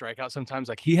watching his strikeout sometimes,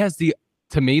 like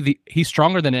he's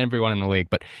stronger than everyone in the league,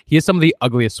 but he has some of the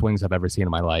ugliest swings I've ever seen in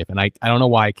my life, and I don't know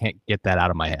why I can't get that out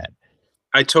of my head.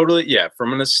 I totally,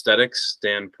 from an aesthetic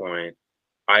standpoint,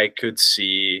 I could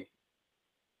see,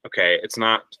 okay, it's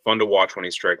not fun to watch when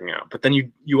he's striking out, but then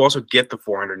you also get the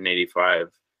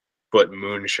 485-foot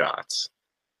moonshots.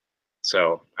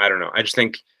 So I don't know. I just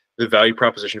think the value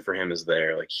proposition for him is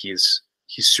there. Like he's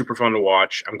super fun to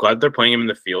watch. I'm glad they're playing him in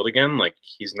the field again. Like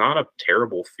he's not a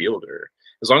terrible fielder.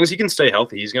 As long as he can stay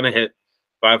healthy, he's going to hit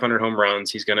 500 home runs.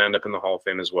 He's going to end up in the Hall of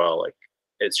Fame as well. Like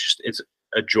it's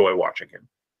a joy watching him.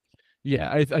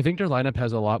 Yeah, I think their lineup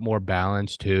has a lot more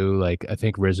balance too. Like I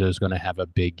think Rizzo's going to have a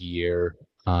big year.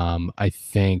 I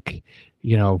think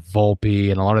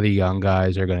Volpe and a lot of the young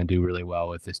guys are going to do really well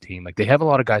with this team. Like they have a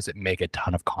lot of guys that make a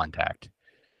ton of contact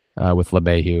with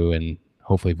LeMahieu and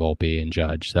hopefully Volpe and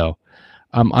Judge. So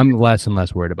I'm less and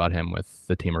less worried about him with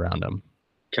the team around him.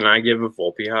 Can I give a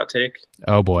Volpe hot take?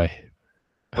 Oh boy,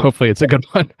 hopefully it's a good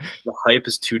one. The hype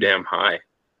is too damn high.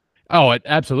 Oh,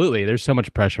 absolutely. There's so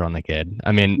much pressure on the kid.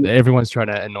 I mean, everyone's trying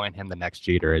to anoint him the next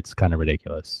Jeter. It's kind of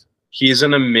ridiculous. He's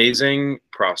an amazing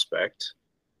prospect,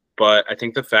 but I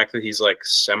think the fact that he's like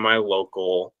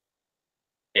semi-local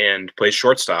and plays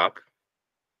shortstop,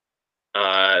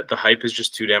 the hype is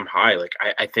just too damn high. Like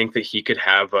I think that he could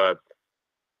have a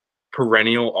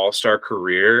perennial all-star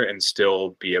career and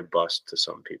still be a bust to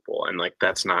some people, and like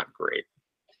that's not great.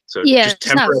 So yeah, just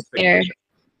it's not fair.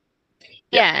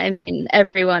 Yeah, I mean,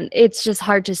 everyone, it's just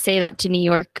hard to say that to New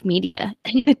York media.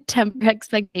 Temper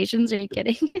expectations, are you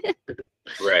kidding?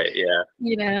 Right, yeah.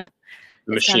 The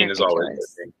machine is always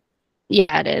working.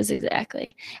 Yeah, it is,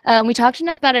 exactly. We talked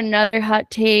about another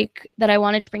hot take that I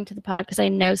wanted to bring to the pod because I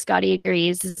know Scotty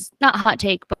agrees. It's not a hot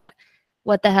take, but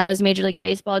what the hell is Major League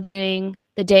Baseball doing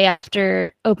the day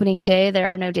after opening day? There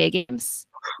are no day games.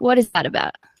 What is that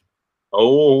about?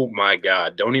 Oh my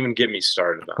God, don't even get me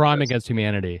started on crime against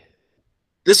humanity.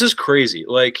 This is crazy.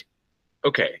 Like,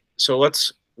 okay, so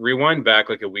let's rewind back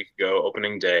like a week ago,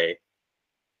 opening day.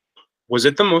 Was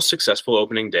it the most successful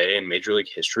opening day in Major League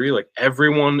history? Like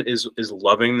everyone is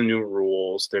loving the new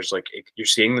rules. There's like, you're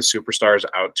seeing the superstars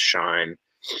outshine.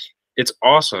 It's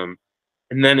awesome.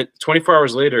 And then 24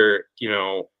 hours later,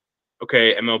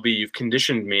 okay, MLB, you've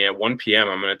conditioned me at 1 p.m.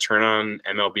 I'm going to turn on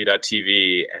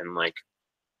MLB.tv and like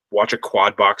watch a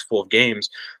quad box full of games.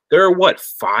 There are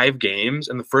 5 games,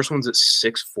 and the first one's at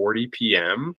 6:40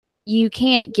 p.m. You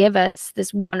can't give us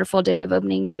this wonderful day of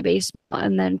opening baseball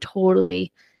and then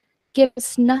totally give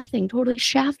us nothing, totally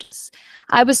shaft us.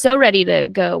 I was so ready to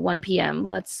go 1 p.m.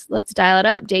 Let's dial it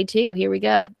up. Day 2, here we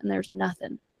go, and there's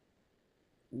nothing.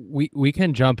 We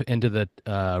can jump into the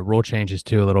rule changes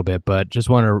too a little bit, but just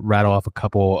want to rattle off a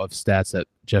couple of stats that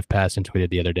Jeff Passan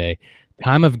tweeted the other day.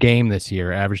 Time of game this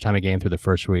year, average time of game through the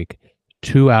first week,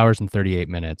 2 hours and 38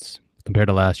 minutes compared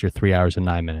to last year, 3 hours and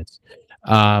 9 minutes.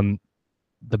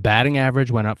 The batting average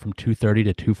went up from 230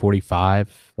 to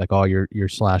 245. Like all your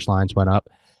slash lines went up.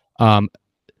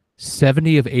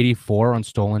 70 of 84 on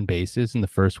stolen bases in the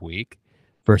first week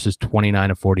versus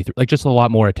 29 of 43. Like just a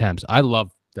lot more attempts. I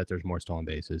love that there's more stolen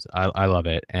bases. I love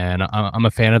it. And I'm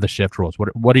a fan of the shift rules.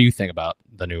 What do you think about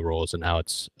the new rules and how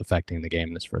it's affecting the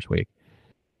game this first week?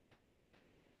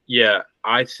 Yeah,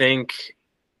 I think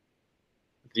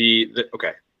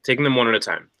okay, taking them one at a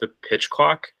time. The pitch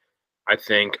clock, I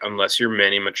think, unless you're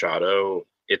Manny Machado,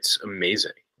 it's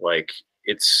amazing. Like,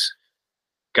 it's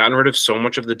gotten rid of so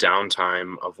much of the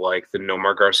downtime of like the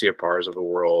Nomar Garcia Pars of the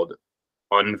world.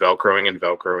 unvelcroing and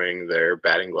velcroing their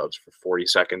batting gloves for 40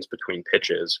 seconds between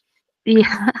pitches.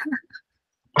 Yeah.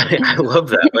 I love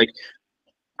that. Like,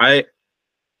 I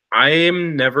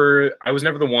was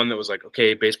never the one that was like,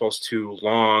 okay, baseball's too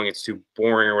long, it's too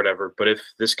boring or whatever. But if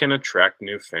this can attract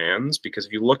new fans, because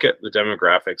if you look at the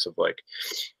demographics of like,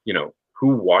 you know,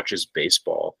 who watches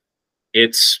baseball,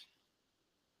 it's,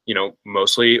 you know,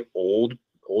 mostly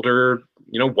older,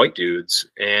 you know, white dudes.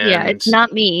 And Yeah, it's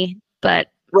not me,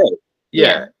 but right.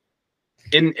 yeah.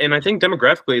 And I think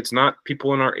demographically it's not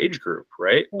people in our age group,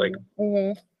 right? Like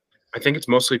I think it's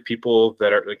mostly people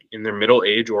that are like in their middle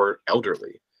age or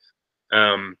elderly.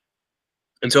 And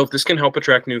so if this can help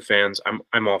attract new fans,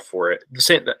 I'm all for it.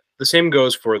 The same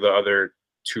goes for the other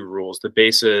two rules, the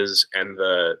bases and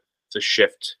the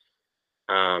shift.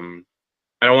 I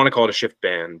don't want to call it a shift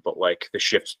ban, but like the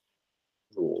shift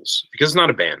rules, because it's not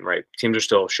a ban, right? Teams are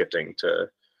still shifting to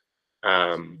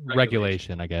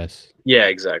regulation, I guess. Yeah,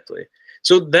 exactly.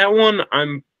 So that one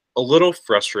I'm a little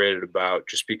frustrated about,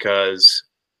 just because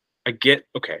I get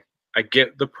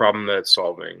the problem that it's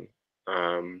solving,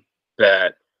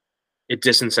 that it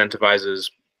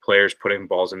disincentivizes players putting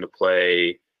balls into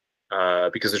play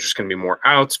because there's just going to be more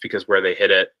outs, because where they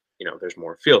hit it, you know, there's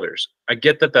more fielders. I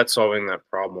get that that's solving that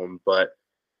problem, but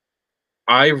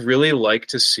I really like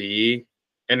to see,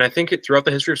 and I think throughout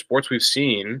the history of sports we've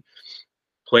seen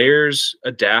players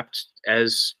adapt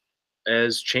as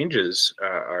changes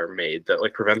are made that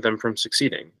like prevent them from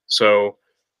succeeding. So,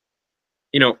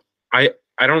 you know,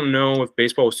 I don't know if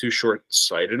baseball was too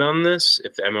short-sighted on this,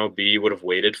 if the MLB would have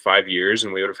waited 5 years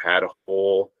and we would have had a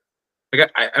whole, like,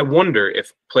 I wonder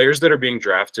if players that are being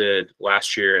drafted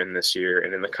last year and this year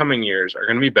and in the coming years are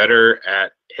going to be better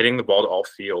at hitting the ball to all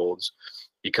fields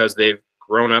because they've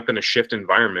grown up in a shift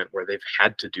environment where they've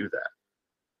had to do that.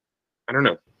 I don't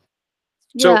know.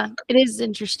 Yeah, So, it is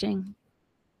interesting.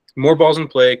 More balls in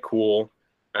play, cool.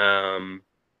 And,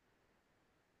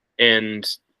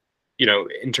 you know,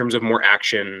 in terms of more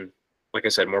action, like I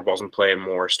said, more balls in play and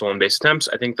more stolen base attempts,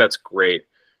 I think that's great.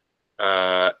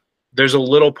 There's a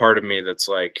little part of me that's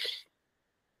like,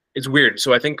 it's weird.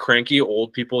 So I think cranky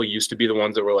old people used to be the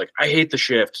ones that were like, I hate the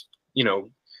shift. You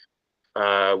know,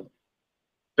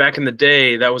 back in the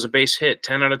day, that was a base hit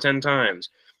 10 out of 10 times.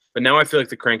 But now I feel like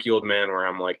the cranky old man where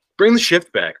I'm like, bring the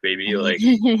shift back, baby. Like,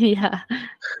 yeah.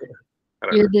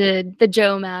 You're the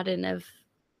Joe Madden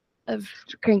of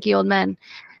cranky old men.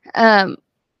 Right.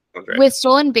 With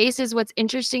stolen bases, what's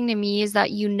interesting to me is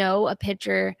that, you know, a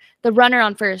pitcher, the runner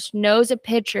on first knows a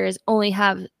pitcher is only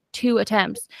have 2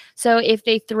 attempts. So if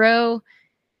they throw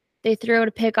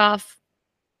to pick off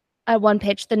at one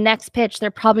pitch, the next pitch,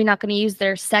 they're probably not going to use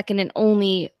their second and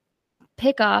only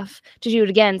pickoff to do it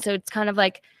again. So it's kind of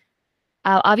like,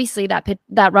 obviously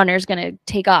that runner is going to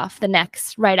take off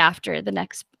right after the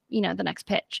next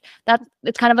pitch.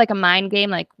 It's kind of like a mind game,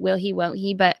 like will he, won't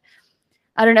he? But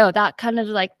I don't know, that kind of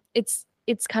like, it's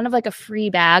kind of like a free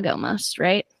bag almost,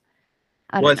 right?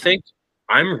 I think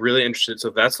I'm really interested. So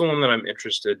that's the one that I'm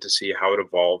interested to see how it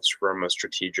evolves from a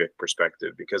strategic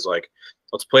perspective, because like,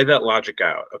 let's play that logic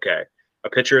out. Okay. A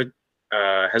pitcher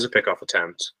has a pickoff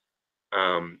attempt.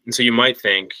 And so you might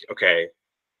think, okay,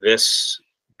 this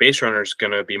base runner is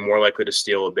going to be more likely to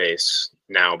steal a base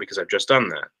now because I've just done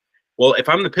that. Well, if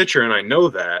I'm the pitcher and I know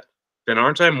that, then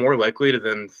aren't I more likely to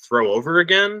then throw over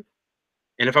again?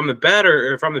 And if I'm the batter,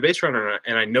 or if I'm the base runner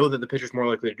and I know that the pitcher's more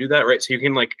likely to do that, right? So you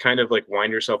can like kind of like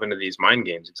wind yourself into these mind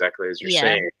games, exactly as you're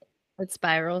saying. It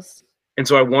spirals. And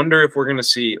so I wonder if we're going to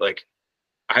see, like,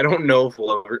 I don't know if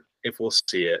we'll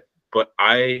see it, but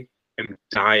I am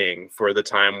dying for the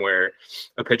time where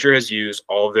a pitcher has used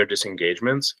all of their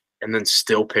disengagements and then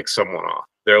still picks someone off.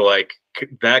 They're like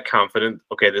that confident,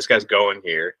 okay, this guy's going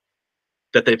here,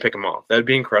 that they pick him off. That'd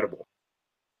be incredible.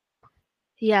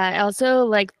 Yeah, I also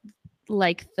like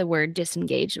the word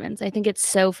disengagements. I think it's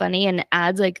so funny and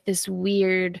adds like this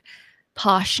weird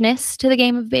poshness to the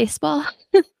game of baseball.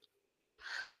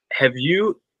 Have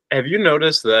you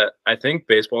noticed that I think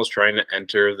baseball is trying to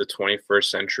enter the 21st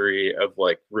century of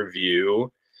like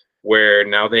review, where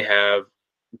now they have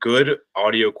good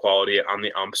audio quality on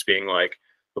the umps being like,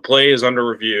 the play is under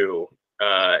review,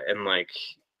 and like,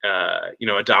 you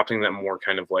know, adopting that more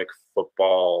kind of like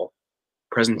football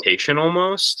presentation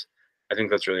almost. I think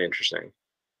that's really interesting.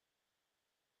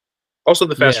 Also,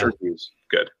 the faster reviews,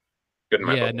 good in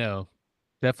my book. No,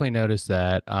 definitely noticed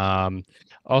that.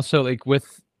 Also, like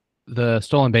with the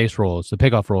stolen base rules, the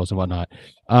pickoff rules and whatnot,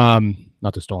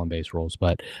 not the stolen base rules,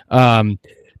 but do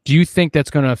you think that's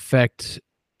going to affect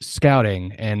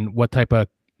scouting and what type of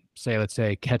say, let's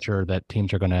say, catcher that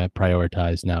teams are going to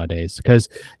prioritize nowadays? Because,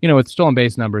 with stolen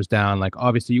base numbers down, like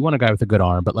obviously you want a guy with a good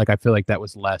arm, but like I feel like that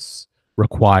was less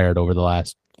required over the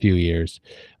last few years.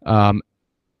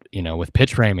 With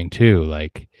pitch framing too,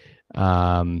 like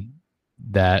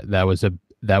that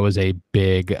was a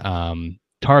big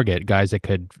target, guys that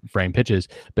could frame pitches.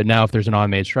 But now if there's an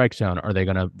on-made strike zone, are they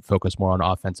going to focus more on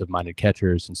offensive-minded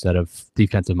catchers instead of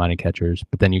defensive-minded catchers?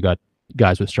 But then you got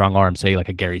guys with strong arms, say like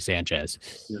a Gary Sanchez.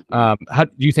 How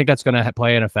do you think that's going to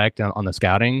play an effect on the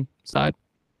scouting side?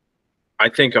 I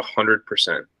think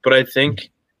 100%. But I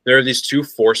think there are these two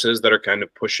forces that are kind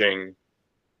of pushing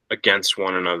against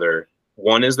one another.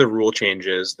 One is the rule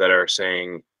changes that are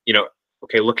saying,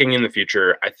 okay, looking in the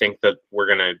future, I think that we're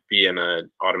going to be in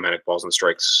an automatic balls and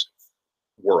strikes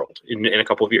world in a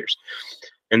couple of years.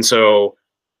 And so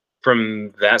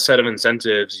from that set of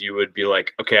incentives, you would be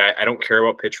like, okay, I don't care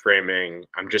about pitch framing.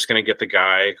 I'm just going to get the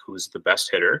guy who's the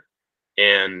best hitter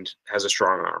and has a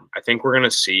strong arm. I think we're going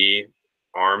to see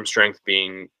arm strength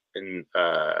being in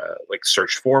like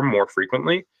searched for more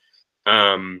frequently,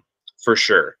 for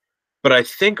sure. But I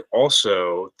think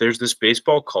also there's this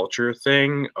baseball culture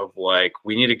thing of like,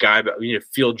 we need a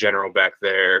field general back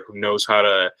there who knows how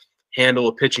to handle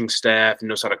a pitching staff,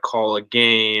 knows how to call a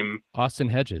game. Austin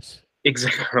Hedges.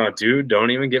 Exactly. Oh, dude, don't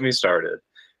even get me started.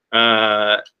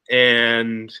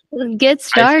 And get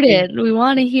started. We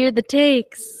want to hear the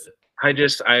takes. I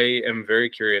am very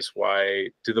curious, why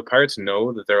do the Pirates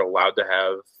know that they're allowed to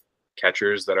have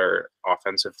catchers that are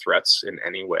offensive threats in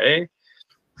any way?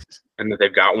 And that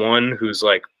they've got one who's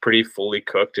like pretty fully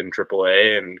cooked in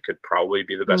AAA and could probably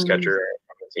be the best catcher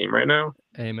on the team right now.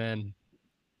 Amen.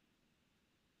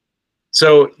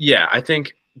 So yeah, I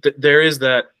think there is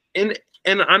that, and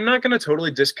I'm not going to totally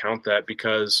discount that,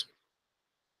 because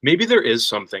maybe there is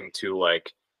something to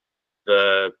like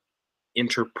the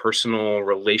interpersonal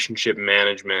relationship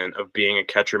management of being a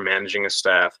catcher, managing a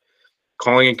staff,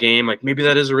 calling a game. Like maybe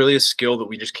that is really a skill that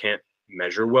we just can't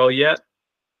measure well yet.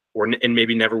 And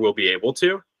maybe never will be able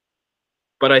to.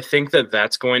 But I think that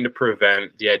that's going to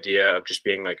prevent the idea of just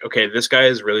being like, okay, this guy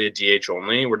is really a DH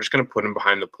only. We're just going to put him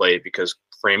behind the plate because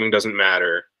framing doesn't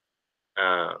matter.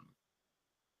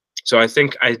 So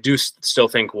I do still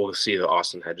think we'll see the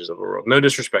Austin Hedges of the world. No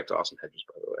disrespect to Austin Hedges,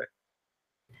 by the way.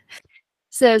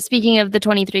 So speaking of the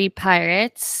 23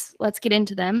 Pirates, let's get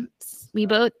into them. We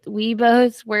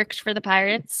both worked for the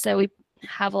Pirates, so we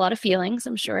have a lot of feelings,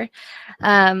 I'm sure.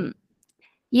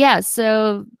 Yeah,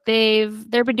 so they've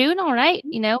been doing all right.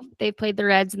 They've played the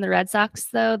Reds and the Red Sox,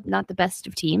 though not the best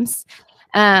of teams.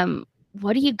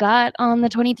 What do you got on the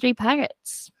 23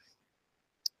 Pirates?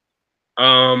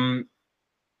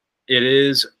 It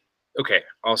is okay.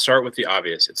 I'll start with the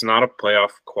obvious. It's not a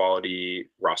playoff quality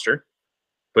roster,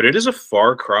 but it is a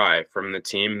far cry from the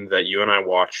team that you and I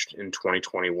watched in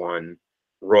 2021,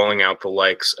 rolling out the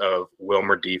likes of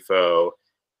Wilmer Defoe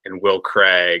and Will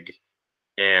Craig.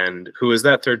 And who is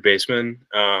that third baseman?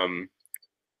 Oh,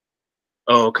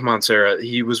 come on, Syrah.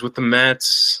 He was with the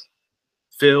Mets.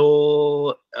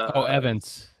 Phil.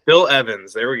 Evans. Phil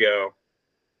Evans. There we go.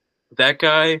 That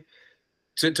guy,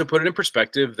 to put it in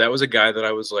perspective, that was a guy that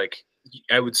I was like,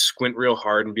 I would squint real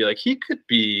hard and be like, he could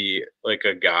be like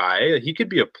a guy. He could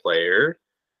be a player.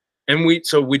 And we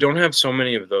don't have so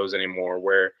many of those anymore,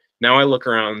 where now I look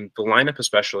around the lineup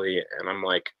especially, and I'm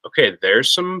like, okay,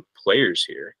 there's some players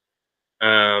here.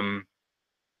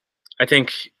 I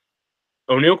think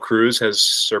O'Neal Cruz has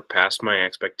surpassed my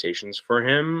expectations for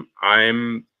him.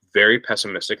 I'm very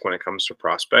pessimistic when it comes to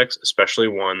prospects, especially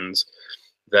ones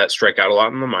that strike out a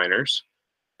lot in the minors,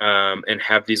 and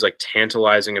have these like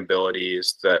tantalizing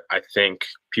abilities that I think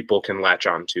people can latch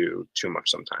on to too much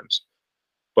sometimes.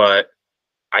 But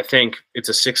I think it's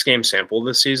a 6-game sample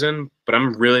this season, but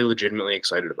I'm really legitimately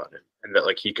excited about him, and that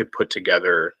like he could put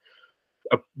together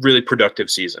a really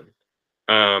productive season.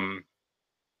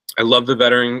 I love the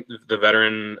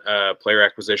veteran player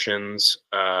acquisitions.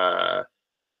 I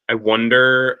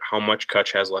wonder how much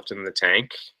Kutch has left in the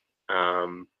tank.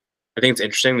 I think it's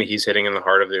interesting that he's hitting in the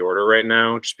heart of the order right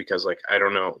now, just because like, I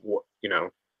don't know what,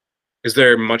 is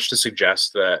there much to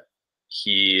suggest that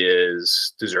he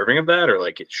is deserving of that, or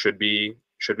like it should be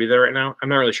there right now? I'm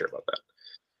not really sure about that.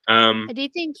 I do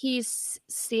think he's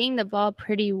seeing the ball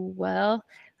pretty well.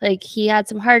 Like he had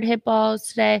some hard hit balls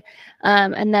today,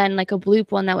 and then like a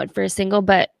bloop one that went for a single.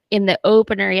 But in the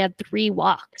opener, he had 3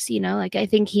 walks. Like I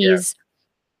think he's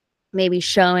maybe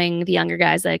showing the younger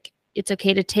guys like it's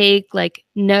okay to take, like,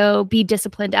 no, be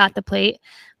disciplined at the plate.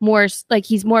 More like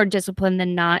he's more disciplined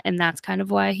than not, and that's kind of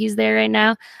why he's there right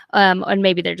now. And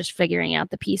maybe they're just figuring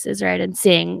out the pieces, right, and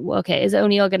seeing, well, okay, is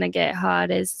O'Neal gonna get hot?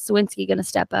 Is Sawinski gonna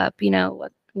step up?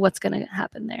 what's going to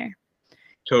happen there.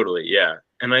 Totally, yeah.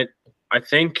 And I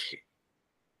think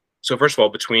so. First of all,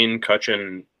 between Kutch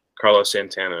and Carlos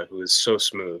Santana, who is so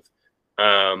smooth,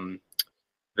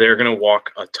 they're gonna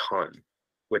walk a ton,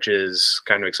 which is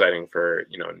kind of exciting for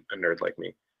a nerd like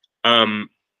me.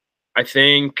 I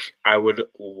think I would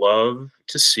love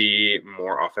to see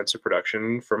more offensive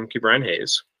production from Ke'Bryan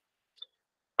Hayes.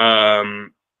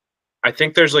 I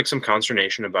think there's like some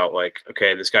consternation about like,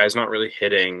 okay, this guy's not really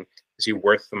hitting. Is he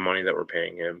worth the money that we're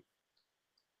paying him?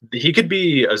 He could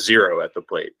be a 0 at the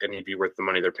plate and he'd be worth the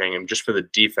money they're paying him just for the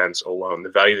defense alone, the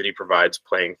value that he provides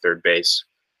playing third base.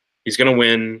 He's going to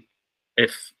win.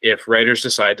 If writers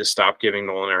decide to stop giving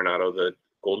Nolan Arenado the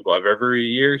Gold Glove every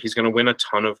year, he's going to win a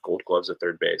ton of Gold Gloves at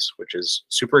third base, which is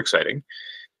super exciting.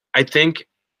 I think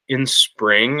in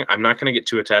spring, I'm not going to get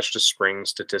too attached to spring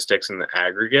statistics in the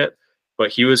aggregate, but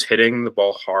he was hitting the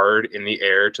ball hard in the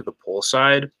air to the pull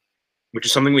side, which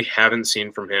is something we haven't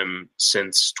seen from him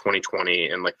since 2020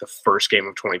 and like the first game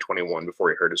of 2021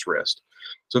 before he hurt his wrist.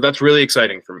 So that's really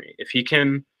exciting for me. If he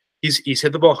can, he's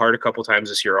hit the ball hard a couple times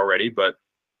this year already, but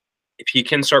if he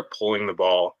can start pulling the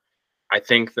ball, I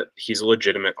think that he's a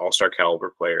legitimate all-star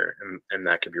caliber player, and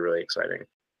that could be really exciting.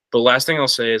 The last thing I'll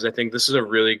say is I think this is a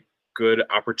really good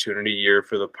opportunity year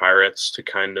for the Pirates to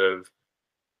kind of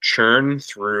churn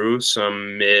through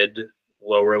some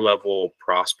lower level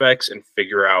prospects and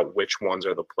figure out which ones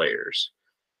are the players.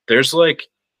 There's like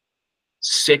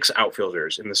 6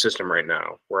 outfielders in the system right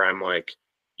now where I'm like,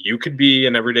 you could be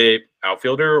an everyday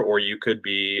outfielder or you could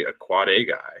be a quad A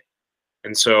guy.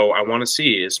 And so I want to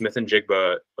see, is Smith and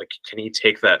Jigba, like, can he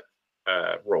take that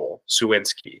role?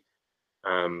 Suwinski,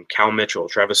 Cal Mitchell,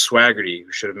 Travis Swaggerty,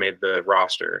 who should have made the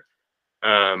roster.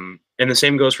 And the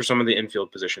same goes for some of the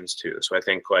infield positions too. So I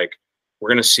think like we're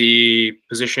going to see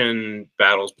position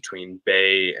battles between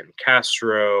Bay and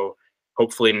Castro.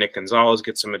 Hopefully Nick Gonzalez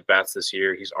gets some at-bats this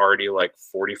year. He's already like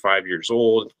 45 years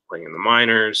old, playing in the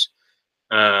minors.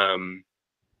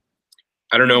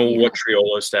 I don't know what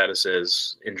Triolo's status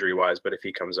is injury-wise, but if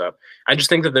he comes up, I just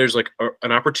think that there's like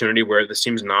an opportunity where this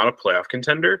team's not a playoff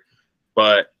contender,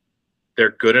 but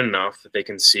they're good enough that they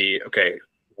can see, okay,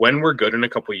 when we're good in a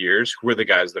couple years, who are the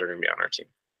guys that are going to be on our team?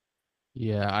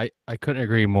 Yeah, I couldn't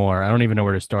agree more. I don't even know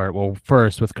where to start. Well,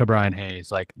 first with Ke'Bryan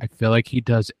Hayes, like I feel like he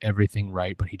does everything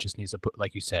right, but he just needs to put,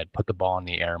 like you said, put the ball in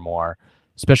the air more,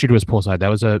 especially to his pull side. That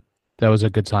was a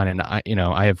good sign, and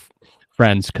I have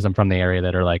friends because I'm from the area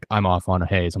that are like, I'm off on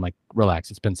Hayes. I'm like, relax,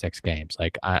 it's been 6 games.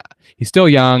 Like he's still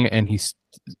young and he's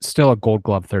still a Gold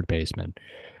Glove third baseman.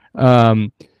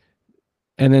 And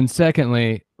then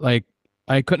secondly, like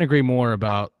I couldn't agree more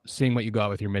about seeing what you got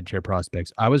with your mid-tier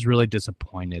prospects. I was really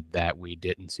disappointed that we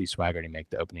didn't see Swaggerty make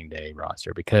the opening day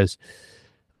roster because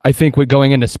I think with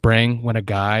going into spring, when a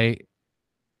guy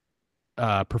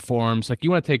performs, like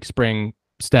you want to take spring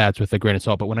stats with a grain of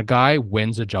salt, but when a guy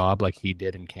wins a job like he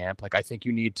did in camp, like I think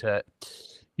you need to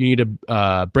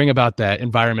bring about that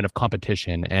environment of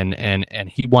competition, and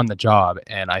he won the job,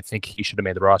 and I think he should have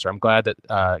made the roster. I'm glad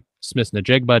that Smith and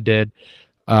Najigba did,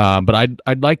 but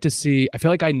I'd like to see. I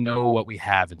feel like I know what we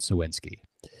have in Suwinski.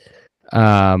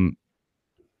 I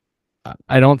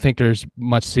don't think there's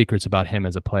much secrets about him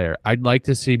as a player. I'd like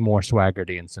to see more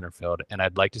Swaggerty in center field, and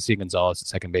I'd like to see Gonzalez at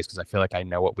second base because I feel like I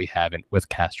know what we have with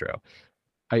Castro.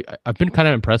 I've been kind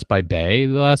of impressed by Bay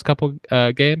the last couple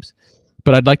games,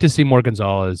 but I'd like to see more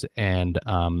Gonzalez and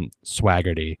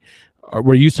Swaggerty.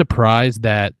 Were you surprised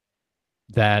that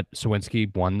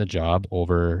Suwinski won the job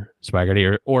over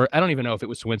Swaggerty, or I don't even know if it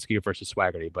was Suwinski versus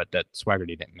Swaggerty, but that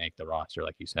Swaggerty didn't make the roster,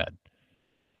 like you said?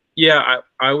 Yeah,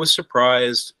 I was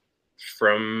surprised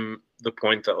from the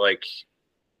point that like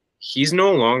he's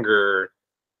still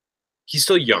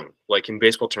young. Like in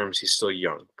baseball terms, he's still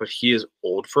young, but he is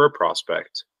old for a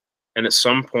prospect. And at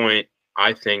some point,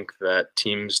 I think that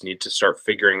teams need to start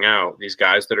figuring out these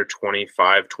guys that are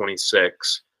 25,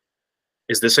 26.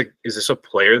 Is this a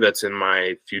player that's in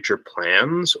my future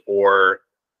plans, or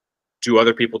do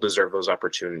other people deserve those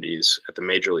opportunities at the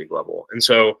major league level? And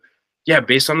so, yeah,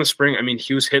 based on the spring, I mean,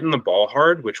 he was hitting the ball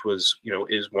hard, which was,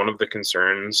 is one of the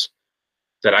concerns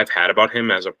that I've had about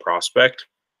him as a prospect.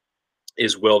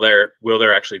 Is will there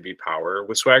actually be power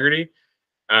with Swaggerty?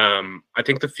 I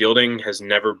think the fielding has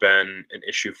never been an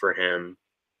issue for him.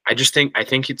 I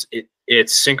think it's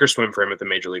sink or swim for him at the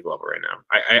major league level right now.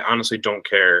 I honestly don't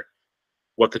care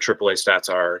what the AAA stats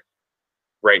are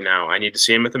right now. I need to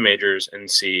see him at the majors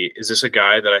and see, is this a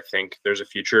guy that I think there's a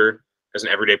future as an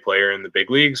everyday player in the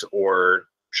big leagues, or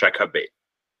should I cut bait?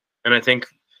 And I think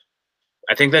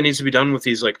that needs to be done with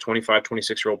these like 25,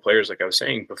 26-year-old players, like I was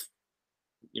saying,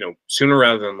 sooner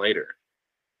rather than later.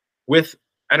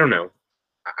 I don't know.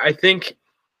 I think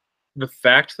the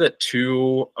fact that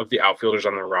two of the outfielders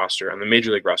on the roster, on the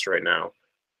major league roster right now,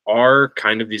 are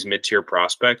kind of these mid-tier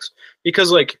prospects,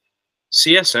 because like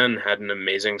CSN had an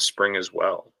amazing spring as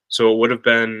well. So it would have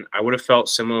been, I would have felt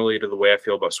similarly to the way I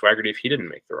feel about Swaggerty if he didn't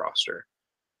make the roster.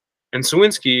 And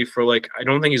Sawinski, for like, I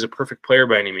don't think he's a perfect player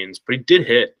by any means, but he did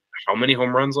hit how many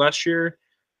home runs last year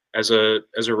as a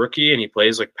rookie, and he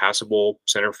plays like passable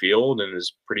center field and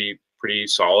is pretty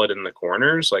solid in the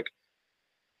corners. Like,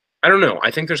 I don't know.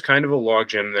 I think there's kind of a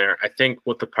logjam there. I think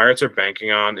what the Pirates are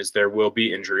banking on is there will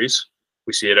be injuries.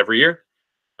 We see it every year.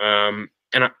 And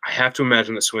I have to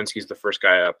imagine that Sawinski's the first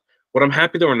guy up. What I'm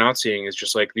happy that we're not seeing is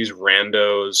just like these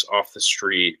randos off the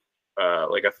street,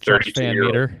 like a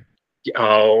 32-year-old.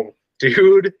 Oh,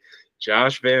 dude,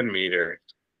 Josh Van Meter.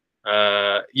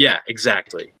 Yeah,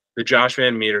 exactly. The Josh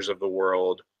Van Meters of the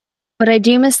world. But I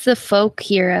do miss the folk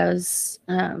heroes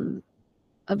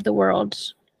of the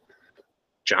world.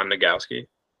 John Nagowski.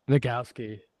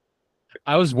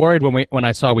 I was worried when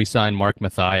I saw we signed Mark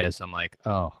Mathias. I'm like,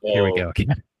 oh, here we go.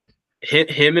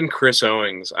 Him and Chris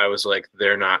Owings, I was like,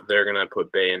 they're gonna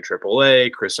put Bay in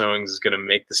AAA. Chris Owings is gonna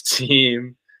make this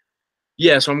team.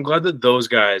 Yeah, so I'm glad that those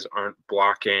guys aren't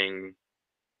blocking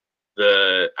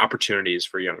the opportunities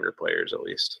for younger players, at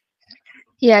least.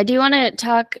 Yeah, I do want to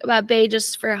talk about Bay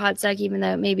just for a hot sec, even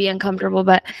though it may be uncomfortable.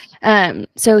 But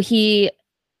so he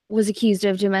was accused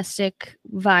of domestic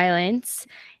violence,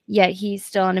 yet he's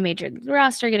still on a major league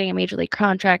roster, getting a major league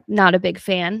contract. Not a big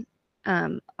fan,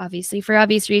 obviously, for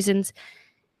obvious reasons.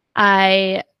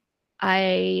 I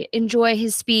enjoy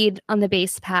his speed on the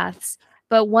base paths,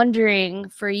 but wondering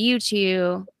for you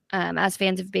two, as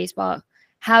fans of baseball,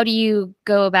 how do you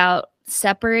go about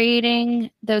separating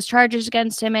those charges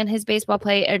against him and his baseball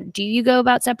play? Or do you go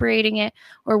about separating it,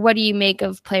 or what do you make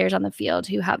of players on the field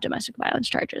who have domestic violence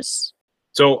charges?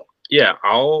 So yeah,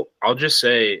 I'll just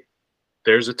say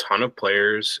there's a ton of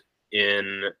players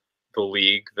in the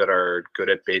league that are good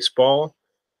at baseball.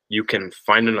 You can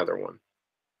find another one.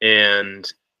 And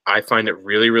I find it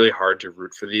really, really hard to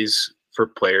root for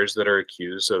players that are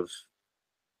accused of,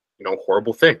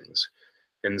 horrible things.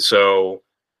 And so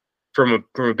from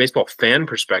a baseball fan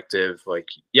perspective, like,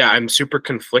 yeah, I'm super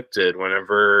conflicted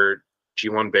whenever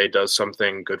G1 Bay does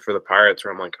something good for the Pirates,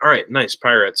 where I'm like, all right, nice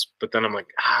Pirates. But then I'm like,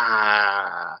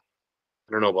 I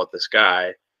don't know about this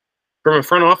guy. From a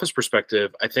front office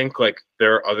perspective, I think like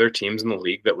there are other teams in the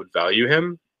league that would value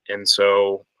him. And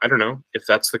so I don't know if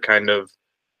that's the kind of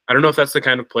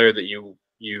player that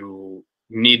you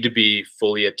need to be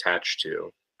fully attached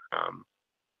to.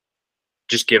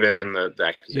 Just given the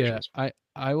accusations. Yeah,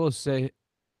 I will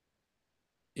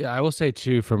say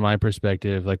too, from my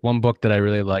perspective, like one book that I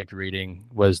really liked reading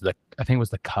was the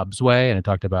Cubs Way, and it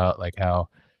talked about like how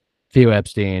Theo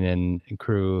Epstein and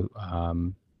crew,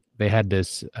 they had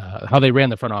this how they ran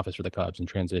the front office for the Cubs and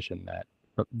transitioned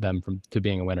them to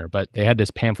being a winner. But they had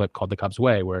this pamphlet called The Cubs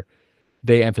Way, where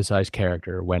they emphasize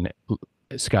character when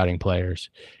scouting players,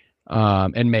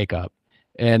 and makeup.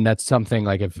 And that's something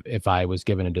like if I was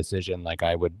given a decision, like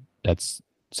that's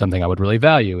something I would really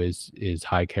value is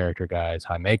high character guys,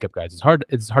 high makeup guys. It's hard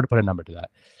to put a number to that.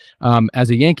 As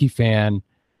a Yankee fan,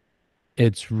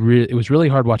 it was really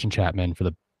hard watching Chapman for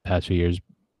the past few years.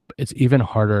 It's even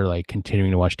harder like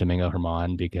continuing to watch Domingo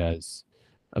Germán because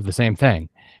of the same thing.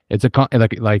 It's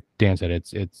like Dan said,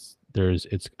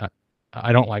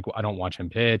 I don't watch him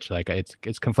pitch. Like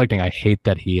it's conflicting. I hate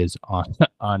that he is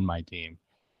on my team.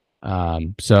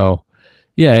 So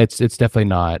yeah, it's definitely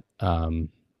not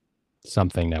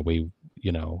something that we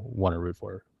want to root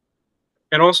for.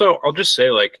 And also, I'll just say,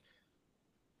 like,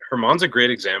 Germán's a great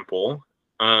example.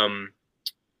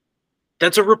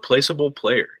 That's a replaceable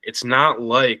player. It's not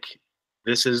like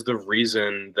this is the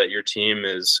reason that your team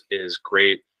is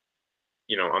great,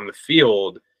 on the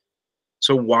field.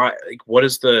 So why? Like, what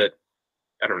is the?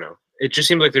 I don't know. It just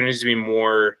seems like there needs to be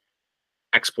more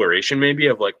exploration, maybe,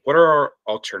 of like, what are our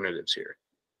alternatives here?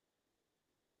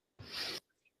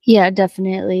 Yeah,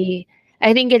 definitely.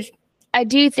 I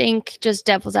do think, just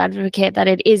devil's advocate, that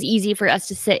it is easy for us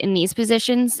to sit in these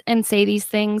positions and say these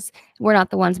things. We're not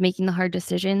the ones making the hard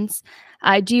decisions.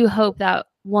 I do hope that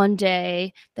one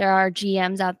day there are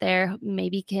GMs out there,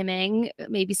 maybe Kimming,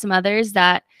 maybe some others,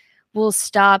 that will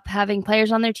stop having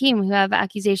players on their team who have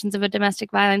accusations of a domestic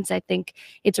violence. I think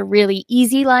it's a really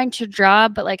easy line to draw,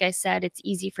 but like I said, it's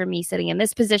easy for me sitting in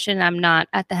this position. I'm not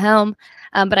at the helm,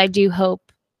 but I do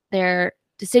hope there are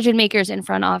decision makers in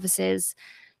front offices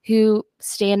who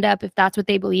stand up if that's what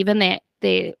they believe in.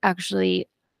 They actually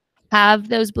have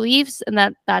those beliefs, and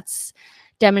that's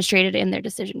demonstrated in their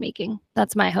decision making.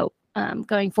 That's my hope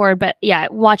going forward. But yeah,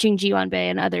 watching G1 Bay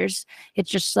and others, it's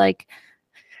just like,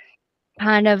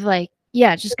 kind of like,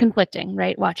 yeah, just conflicting,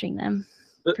 right? Watching them.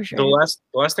 For sure. The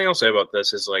last thing I'll say about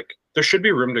this is like there should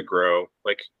be room to grow.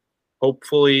 Like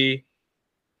hopefully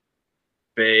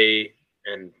Bay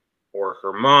and or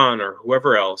Herman or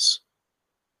whoever else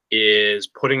is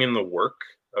putting in the work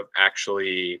of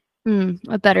actually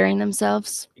of bettering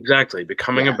themselves. Exactly,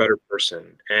 becoming a better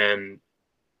person. And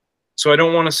so I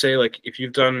don't want to say like if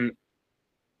you've done,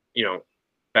 you know,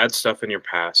 bad stuff in your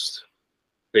past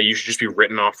that you should just be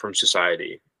written off from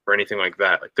society or anything like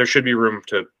that. Like there should be room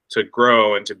to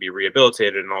grow and to be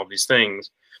rehabilitated and all these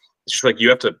things. It's just like you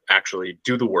have to actually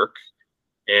do the work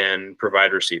and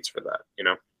provide receipts for that, you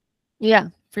know? Yeah,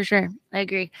 for sure. I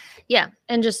agree. Yeah.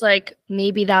 And just like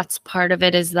maybe that's part of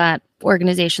it is that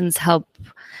organizations help,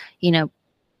 you know,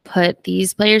 put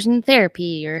these players in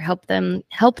therapy or help them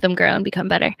grow and become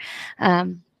better.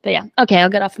 But yeah, okay, I'll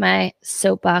get off my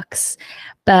soapbox.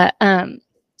 But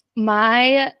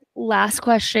my last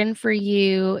question for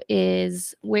you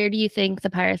is, where do you think the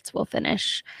Pirates will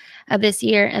finish this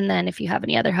year? And then if you have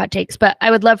any other hot takes, but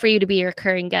I would love for you to be a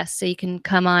recurring guest so you can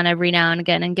come on every now and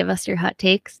again and give us your hot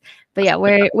takes. But yeah,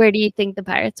 where do you think the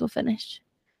Pirates will finish?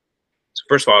 So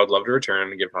first of all, I'd love to return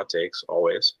and give hot takes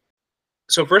always.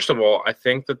 So first of all, I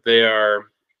think that they are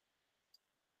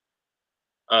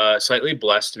slightly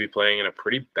blessed to be playing in a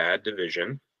pretty bad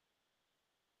division.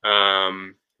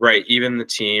 Right, even the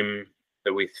team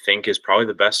that we think is probably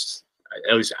the best,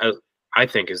 at least I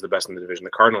think is the best in the division, the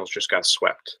Cardinals just got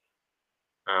swept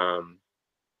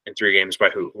in 3 games by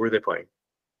who? Who were they playing?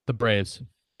 The Braves.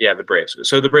 Yeah, the Braves.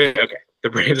 So the Braves, okay, the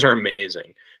Braves are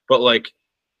amazing. But, like,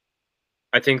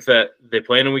 I think that they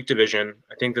play in a weak division.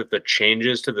 I think that the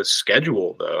changes to the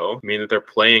schedule, though, mean that they're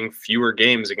playing fewer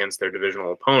games against their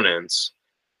divisional opponents.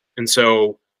 And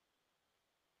so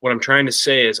what I'm trying to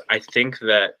say is I think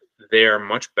that they are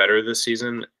much better this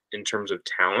season in terms of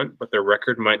talent, but their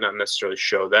record might not necessarily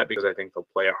show that because I think they'll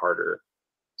play a harder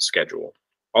schedule.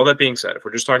 All that being said, if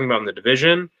we're just talking about in the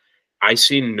division, I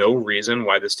see no reason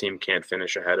why this team can't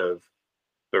finish ahead of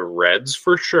the Reds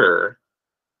for sure.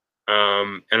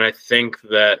 And I think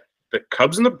that the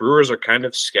Cubs and the Brewers are kind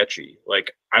of sketchy.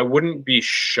 Like, I wouldn't be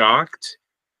shocked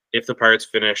if the Pirates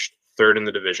finished 3rd in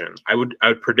the division. I would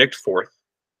predict 4th.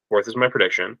 4th is my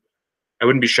prediction. I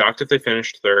wouldn't be shocked if they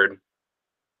finished 3rd.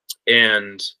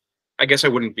 And I guess I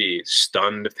wouldn't be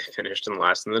stunned if they finished in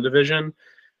last in the division.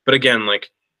 But again,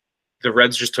 like, the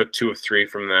Reds just took 2 of 3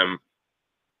 from them.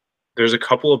 There's a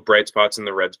couple of bright spots in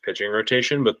the Reds pitching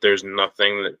rotation, but there's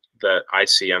nothing that I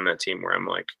see on that team where I'm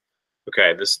like,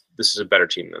 okay, this is a better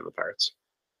team than the Pirates.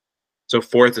 So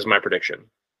 4th is my prediction.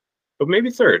 But maybe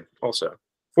 3rd also.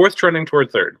 4th trending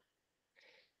toward 3rd.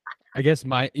 I guess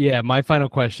my final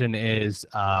question is,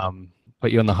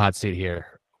 put you on the hot seat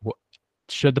here.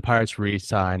 Should the Pirates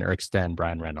re-sign or extend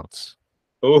Brian Reynolds?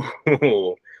 Oh,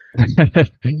 no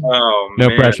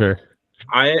man. pressure.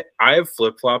 I have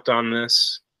flip-flopped on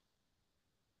this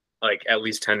like at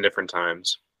least 10 different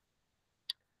times.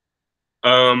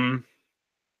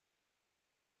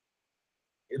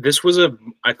 This was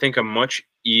I think a much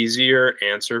easier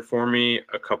answer for me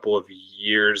a couple of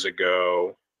years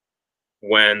ago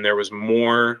when there was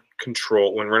more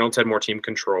control, when Reynolds had more team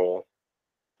control.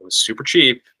 It was super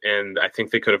cheap, and I think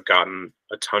they could have gotten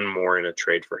a ton more in a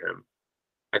trade for him.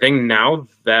 I think now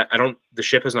that the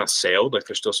ship has not sailed, like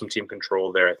there's still some team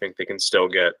control there. I think they can still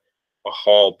get a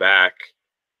haul back,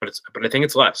 but I think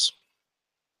it's less.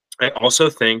 I also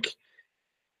think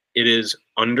it is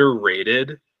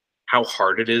underrated how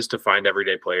hard it is to find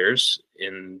everyday players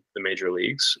in the major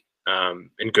leagues, and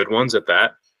good ones at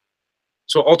that.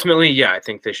 So ultimately, yeah, I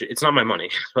think they should. It's not my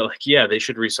money, but like, yeah, they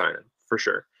should re-sign him for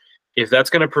sure. If that's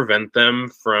going to prevent them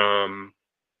from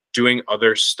doing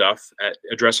other stuff at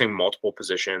addressing multiple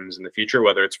positions in the future,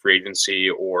 whether it's free agency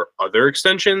or other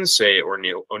extensions, say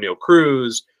O'Neal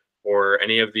Cruz or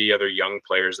any of the other young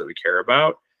players that we care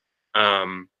about,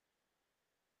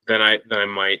 then I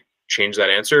might change that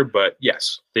answer. But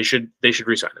yes, they should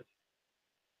re-sign him,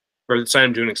 or sign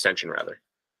him to an extension rather.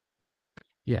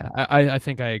 Yeah, I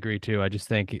think I agree too. I just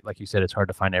think, like you said, it's hard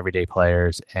to find everyday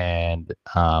players, and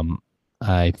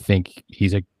I think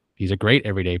he's a great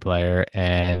everyday player,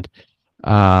 and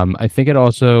I think it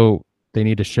also they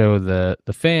need to show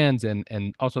the fans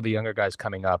and also the younger guys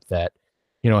coming up that,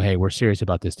 you know, hey, we're serious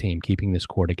about this team, keeping this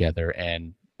core together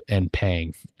and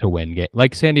paying to win.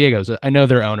 Like San Diego's, I know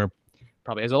their owner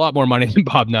probably has a lot more money than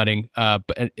Bob Nutting,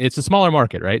 but it's a smaller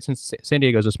market, right? Since San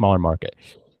Diego's a smaller market,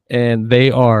 and they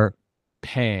are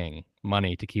paying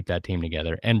money to keep that team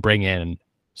together and bring in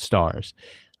stars.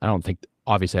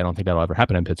 Obviously I don't think that'll ever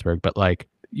happen in Pittsburgh, but like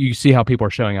you see how people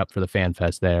are showing up for the fan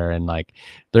fest there, and like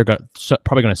they're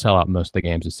probably going to sell out most of the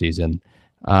games this season.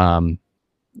 I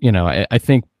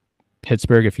think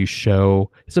Pittsburgh, if you show,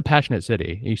 it's a passionate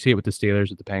city. You see it with the Steelers,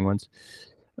 with the Penguins.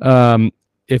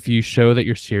 If you show that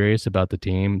you're serious about the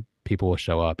team, people will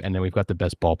show up. And then we've got the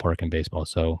best ballpark in baseball,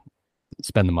 so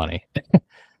spend the money.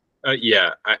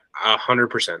 Yeah,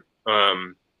 100%.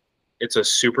 It's a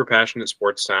super passionate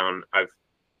sports town. I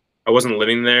wasn't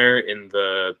living there in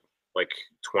the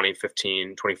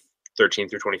 2013 through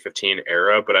 2015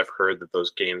 era, but I've heard that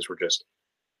those games were just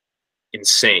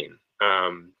insane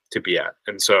to be at.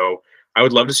 And so I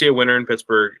would love to see a winner in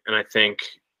Pittsburgh. And I think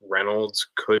Reynolds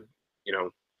could,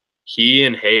 he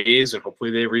and Hayes, and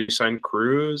hopefully they re-sign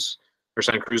Cruz or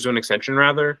sign Cruz to an extension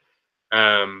rather.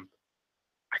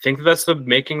 I think that's the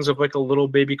makings of like a little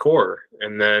baby core.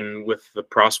 And then with the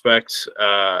prospect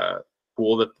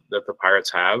pool that the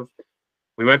Pirates have,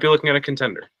 we might be looking at a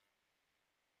contender.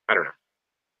 I don't know.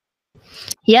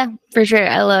 Yeah, for sure.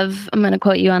 I'm going to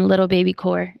quote you on little baby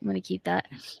core. I'm going to keep that,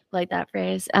 like that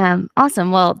phrase.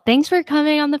 Awesome. Well, thanks for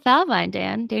coming on the Foul Vine,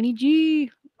 Danny G.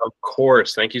 Of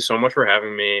course. Thank you so much for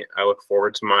having me. I look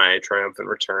forward to my triumphant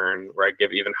return where I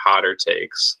give even hotter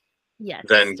takes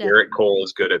than Garrett Cole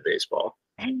is good at baseball.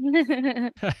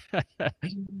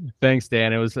 Thanks,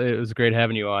 Dan. It was great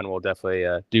having you on. We'll definitely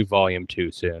do volume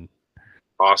 2 soon.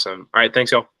 Awesome. All right.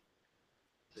 Thanks, y'all.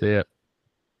 See ya.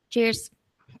 Cheers.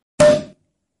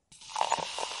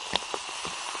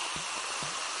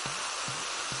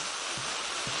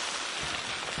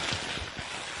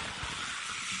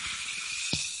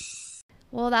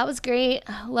 Well, that was great.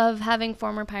 Love having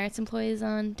former Pirates employees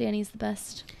on. Danny's the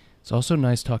best. It's also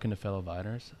nice talking to fellow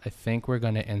Viners. I think we're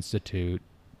going to institute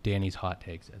Danny's hot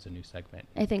takes as a new segment.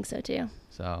 I think so too.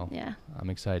 So yeah, I'm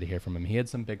excited to hear from him. He had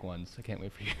some big ones. I can't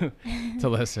wait for you to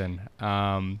listen.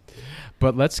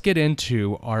 But let's get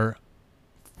into our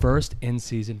first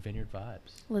in-season Vineyard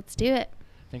vibes. Let's do it.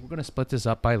 I think we're going to split this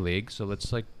up by league. So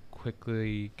let's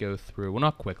quickly go through. Well,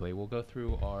 not quickly. We'll go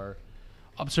through our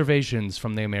observations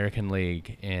from the American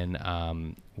League in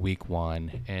week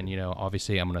 1. And,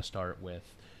 obviously I'm going to start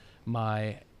with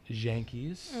my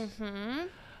Yankees. Mm-hmm.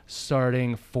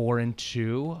 Starting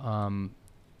 4-2,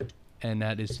 and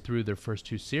that is through their first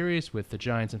 2 series with the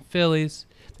Giants and Phillies.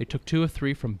 They took 2 of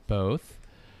 3 from both.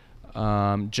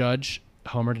 Judge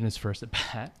homered in his first at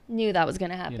bat. Knew that was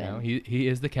going to happen. He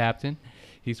is the captain.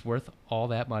 He's worth all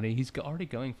that money. He's already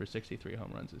going for 63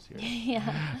 home runs this year.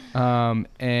 Yeah.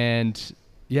 And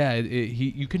yeah,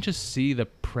 you can just see the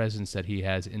presence that he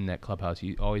has in that clubhouse.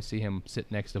 You always see him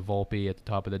sit next to Volpe at the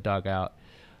top of the dugout.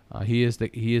 He is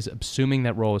assuming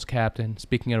that role as captain.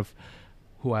 Speaking of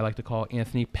who I like to call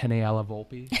Anthony Peneala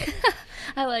Volpe.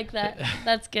 I like that.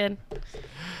 That's good.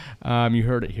 You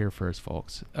heard it here first,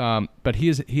 folks. But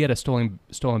he had a stolen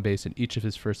base in each of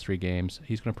his first 3 games.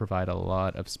 He's going to provide a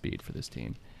lot of speed for this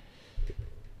team.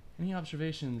 Any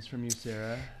observations from you,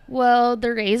 Syrah? Well,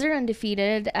 the Rays are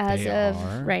undefeated as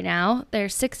of right now. They're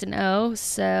 6-0,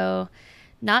 so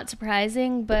not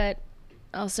surprising, but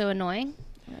also annoying.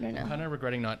 I don't know. I'm kind of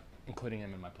regretting not including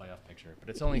him in my playoff picture, but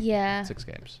it's only 6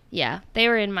 games. Yeah, they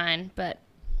were in mine, but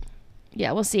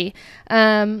yeah, we'll see.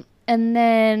 And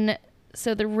then,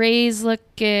 so the Rays look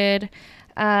good.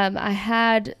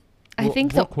 I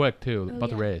think real quick too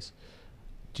about the Rays.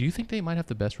 Do you think they might have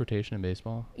the best rotation in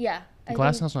baseball? Yeah.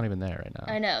 Glasnow's not even there right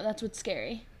now. I know. That's what's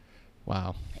scary.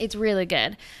 Wow. It's really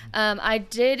good. I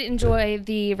did enjoy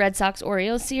the Red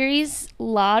Sox-Orioles series. A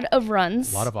lot of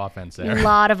runs. A lot of offense there. A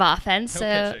lot of offense.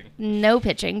 No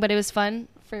pitching, but it was fun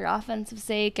for offensive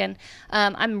sake. And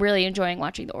I'm really enjoying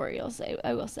watching the Orioles,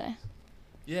 I will say.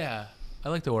 Yeah. I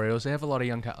like the Orioles. They have a lot of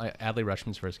young Adley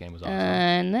Rutschman's first game was awesome.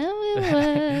 I know it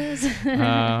was. It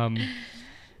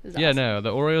was awesome. No,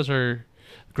 the Orioles are...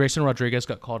 Grayson Rodriguez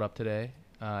got called up today.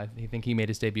 I think he made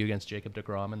his debut against Jacob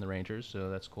deGrom and the Rangers, so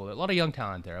that's cool. A lot of young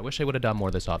talent there. I wish they would have done more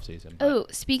this offseason. Oh,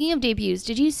 speaking of debuts,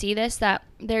 did you see this? That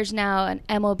there's now an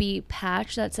MLB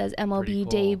patch that says MLB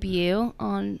debut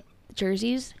on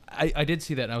jerseys? I did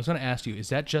see that, and I was going to ask you, is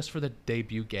that just for the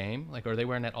debut game? Like, are they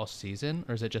wearing that all season,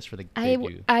 or is it just for the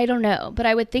debut? I don't know, but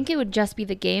I would think it would just be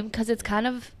the game, because it's kind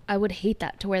of, I would hate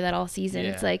that to wear that all season.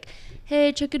 Yeah. It's like,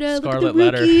 hey, check it out, Scarlet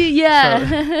look at the rookie. letter.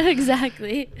 Yeah,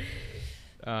 exactly.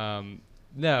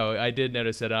 No, I did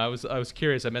notice that. I was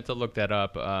curious. I meant to look that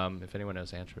up. If anyone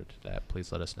knows the answer to that,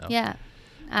 please let us know. Yeah.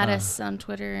 Add us on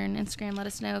Twitter and Instagram. Let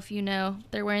us know if you know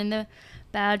they're wearing the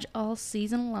badge all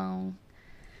season long.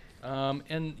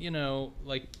 And,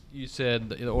 like you said,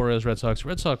 the Orioles, Red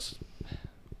Sox,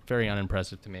 very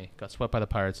unimpressive to me. Got swept by the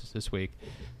Pirates this week.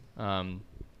 I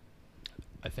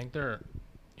think they're,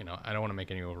 I don't want to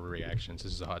make any overreactions.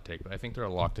 This is a hot take, but I think they're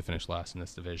a lock to finish last in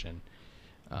this division.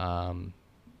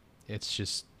 It's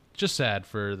just sad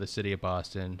for the city of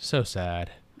Boston. So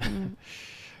sad.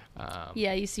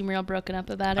 Yeah, you seem real broken up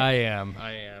about it. I am.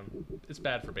 It's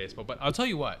bad for baseball, but I'll tell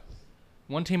you what.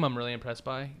 One team I'm really impressed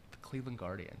by, the Cleveland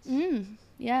Guardians.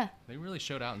 Yeah. They really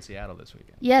showed out in Seattle this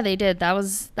weekend. Yeah, they did. That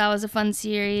was a fun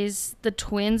series. The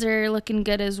Twins are looking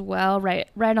good as well,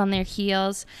 right on their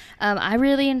heels. I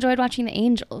really enjoyed watching the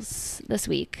Angels this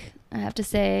week, I have to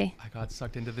say. I got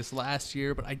sucked into this last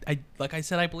year, but I like I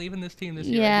said, I believe in this team this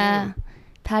year. Yeah.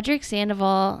 Patrick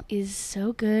Sandoval is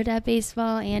so good at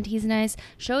baseball, and he's nice.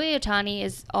 Shohei Ohtani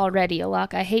is already a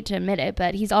lock. I hate to admit it,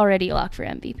 but he's already a lock for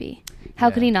MVP. How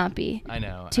could he not be? I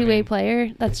know. Two-way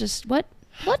player? That's just what?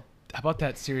 How about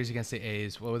that series against the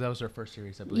A's? Well, that was their first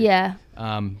series, I believe. Yeah.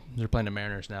 They're playing the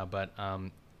Mariners now, but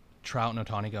Trout and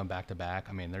Ohtani going back-to-back.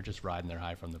 I mean, they're just riding their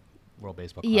high from the World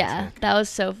Baseball Classic. Yeah, that was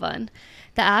so fun.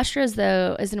 The Astros,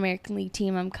 though, as an American League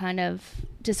team, I'm kind of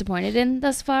disappointed in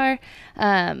thus far.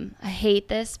 I hate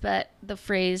this, but the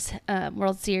phrase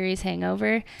World Series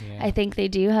hangover, I think they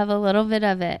do have a little bit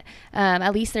of it.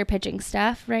 At least their pitching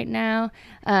staff right now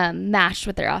matched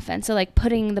with their offense. So, like,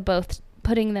 putting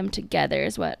them together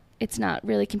is what it's not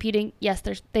really competing. Yes,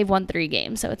 they've won 3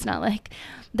 games, so it's not like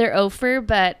they're over,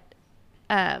 but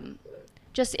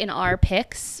just in our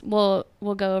picks, we'll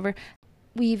go over.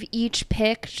 We've each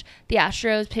picked the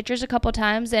Astros pitchers a couple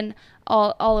times, and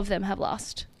all of them have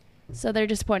lost. So they're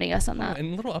disappointing us on that.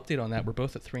 And a little update on that. We're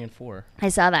both at 3-4. I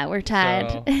saw that. We're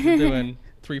tied. So we're doing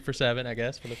 3 for 7, I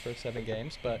guess, for the first 7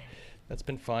 games. But that's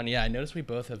been fun. Yeah, I noticed we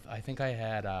both have. I think I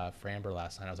had Framber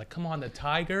last night. I was like, come on, the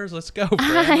Tigers. Let's go,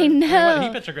 Framber. I know. He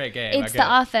pitched a great game. It's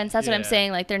the offense. That's what I'm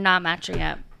saying. Like, they're not matching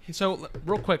up. So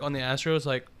real quick on the Astros,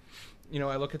 like,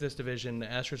 I look at this division. The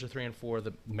Astros are 3-4.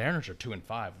 The Mariners are 2-5.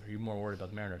 Are you more worried about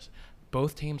the Mariners?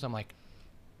 Both teams, I'm like,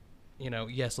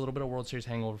 yes, a little bit of World Series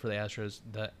hangover for the Astros.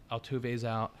 The Altuve's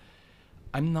out.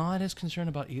 I'm not as concerned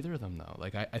about either of them, though.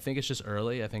 Like, I think it's just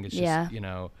early. I think it's just,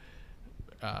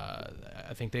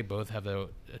 I think they both have the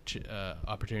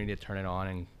opportunity to turn it on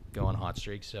and go on hot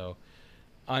streaks. So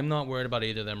I'm not worried about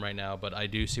either of them right now, but I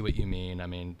do see what you mean. I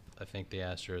mean, I think the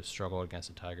Astros struggle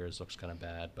against the Tigers. Looks kind of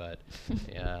bad, but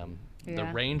the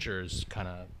Rangers kind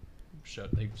of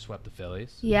they swept the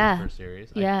Phillies. Yeah. In the first series.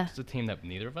 Yeah. It's a team that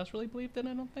neither of us really believed in,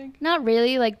 I don't think. Not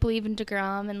really. Like, believe in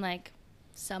DeGrom and, like,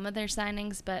 some of their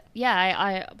signings. But, yeah,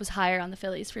 I was higher on the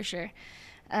Phillies for sure.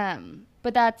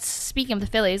 But speaking of the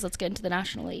Phillies, let's get into the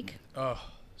National League. Oh,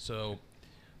 so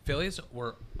Phillies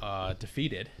were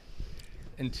defeated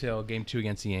until Game 2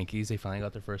 against the Yankees. They finally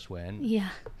got their first win. Yeah.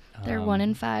 They're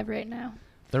 1-5 right now.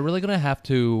 They're really going to have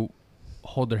to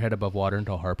hold their head above water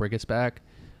until Harper gets back.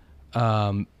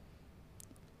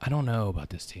 I don't know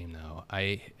about this team, though.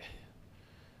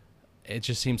 It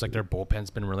just seems like their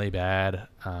bullpen's been really bad.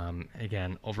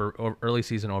 Again, over early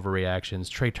season overreactions.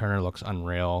 Trey Turner looks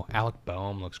unreal. Alec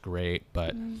Boehm looks great,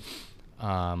 but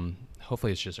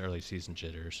hopefully it's just early season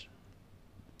jitters.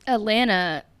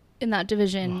 Atlanta in that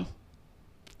division,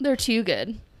 they're too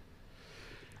good.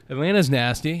 Atlanta's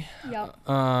nasty. Yep.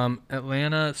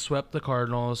 Atlanta swept the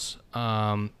Cardinals,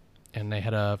 and they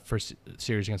had a first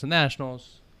series against the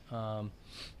Nationals.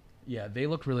 Yeah, they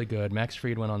look really good. Max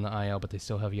Fried went on the IL, but they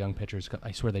still have young pitchers.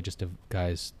 I swear they just have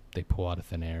guys they pull out of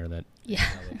thin air.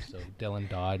 So Dylan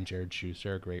Dodd and Jared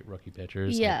Schuster are great rookie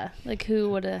pitchers. Yeah, like who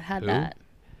would have had that?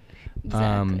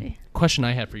 Exactly. Question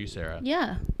I had for you, Sarah.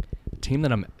 Yeah. Team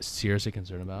that I'm seriously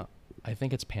concerned about, I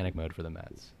think it's panic mode for the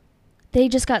Mets. They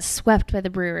just got swept by the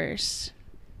Brewers.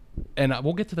 And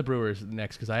we'll get to the Brewers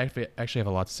next because I actually have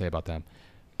a lot to say about them.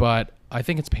 But I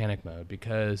think it's panic mode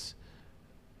because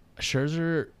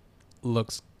Scherzer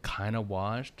looks kind of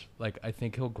washed. Like, I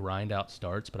think he'll grind out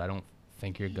starts, but I don't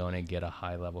think you're going to get a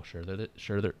high-level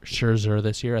Scherzer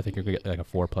this year. I think you're going to get like a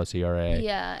 4+ ERA.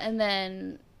 Yeah, and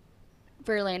then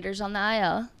Verlander's on the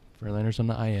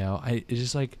IL. It's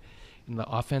just like the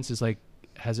offense is like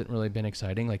hasn't really been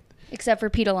exciting. Like except for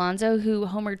Pete Alonso, who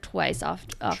homered twice off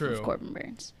of Corbin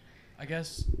Burns. I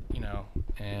guess,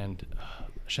 and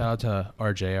shout out to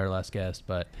RJ, our last guest,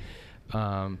 but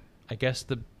I guess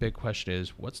the big question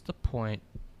is, what's the point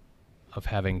of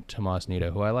having Tomas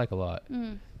Nido, who I like a lot,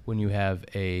 when you have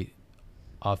a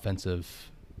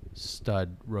offensive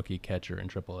stud rookie catcher in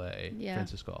AAA,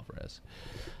 Francisco Alvarez?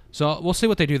 So we'll see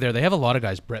what they do there. They have a lot of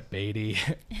guys, Brett Beatty,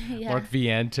 Mark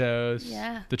Vientos,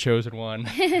 the chosen one,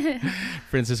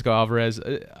 Francisco Alvarez.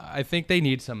 I think they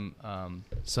need some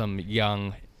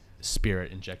young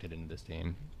spirit injected into this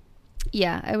team.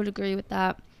 Yeah, I would agree with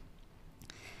that.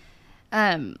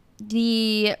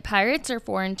 The Pirates are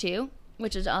 4-2,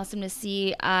 which is awesome to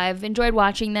see. I've enjoyed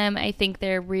watching them. I think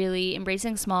they're really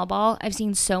embracing small ball. I've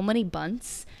seen so many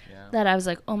bunts that I was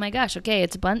like, oh my gosh, okay,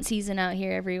 it's bunt season out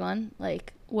here, everyone.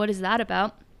 Like, what is that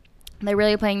about? They're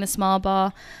really playing the small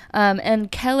ball.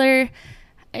 And Keller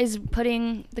is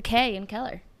putting the K in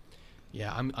Keller.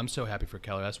 Yeah, I'm so happy for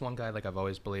Keller. That's one guy, like, I've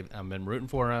always believed. I've been rooting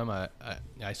for him.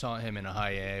 I saw him in a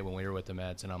high A when we were with the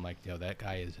Mets, and I'm like, yo, that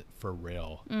guy is for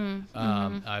real.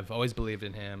 I've always believed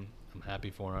in him. I'm happy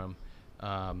for him.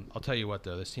 I'll tell you what,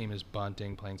 though. This team is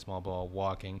bunting, playing small ball,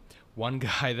 walking. One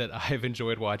guy that I've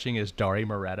enjoyed watching is Dari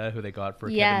Moreta, who they got for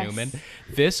Kevin Newman.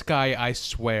 This guy, I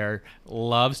swear,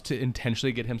 loves to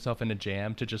intentionally get himself in a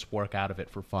jam to just work out of it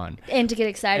for fun. And to get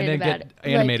excited and then about get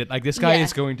it. animated. Like this guy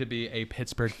is going to be a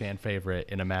Pittsburgh fan favorite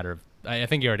in a matter of... I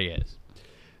think he already is.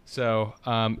 So,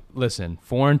 listen,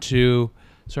 4-2.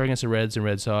 Starting against the Reds and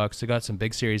Red Sox. They got some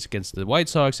big series against the White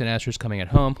Sox and Astros coming at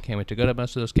home. Can't wait to go to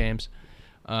most of those games.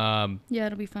 Yeah,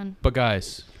 it'll be fun. But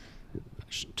guys,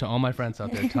 to all my friends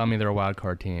out there, tell me they're a wild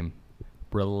card team.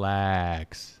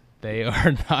 Relax. They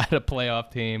are not a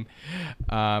playoff team.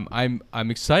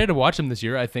 I'm excited to watch them this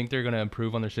year. I think they're going to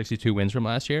improve on their 62 wins from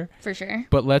last year. For sure.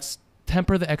 But let's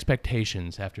temper the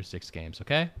expectations after 6 games,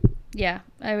 okay? Yeah,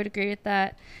 I would agree with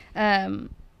that.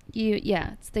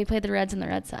 They played the Reds and the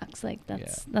Red Sox. Like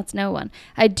that's no one.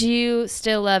 I do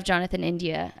still love Jonathan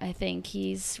India. I think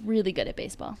he's really good at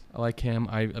baseball. I like him.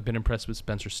 I've been impressed with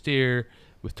Spencer Steer,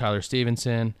 with Tyler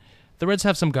Stevenson. The Reds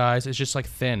have some guys. It's just like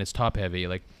thin. It's top heavy.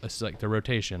 Like it's like the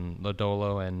rotation,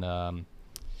 Lodolo and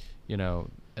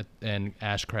and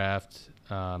Ashcraft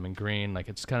and Green. Like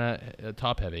it's kind of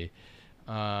top heavy.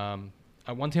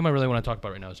 One team I really want to talk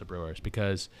about right now is the Brewers,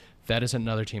 because that is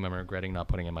another team I'm regretting not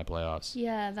putting in my playoffs.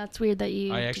 Yeah, that's weird that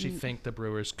you... I actually think the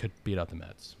Brewers could beat out the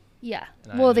Mets. Yeah.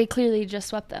 Well, they clearly just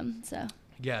swept them, so...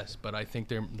 Yes, but I think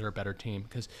they're a better team,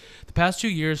 because the past 2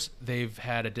 years they've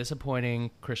had a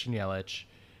disappointing Christian Yelich,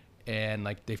 and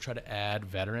like they've tried to add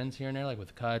veterans here and there, like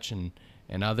with Kutch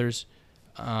and others.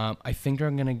 I think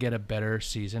they're going to get a better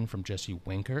season from Jesse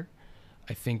Winker.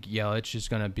 I think Yelich is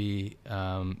going to be...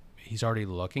 he's already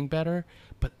looking better,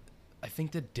 but I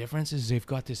think the difference is they've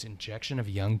got this injection of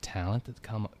young talent that's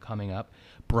coming up.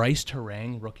 Bryce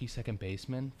Terang, rookie second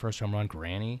baseman, first home run,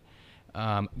 Granny.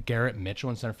 Garrett Mitchell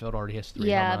in center field already has 3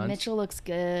 home runs. Yeah, Mitchell looks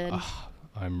good.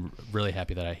 I'm really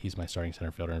happy that he's my starting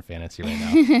center fielder in fantasy right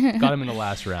now. Got him in the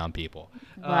last round, people.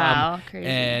 Wow, crazy.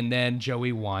 And then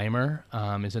Joey Weimer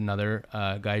is another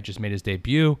guy who just made his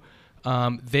debut.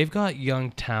 They've got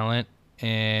young talent,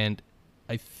 and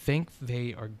I think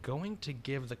they are going to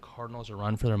give the Cardinals a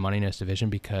run for their money in this division,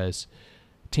 because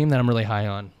team that I'm really high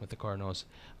on with the Cardinals,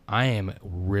 I am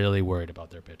really worried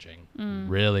about their pitching.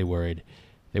 Really worried.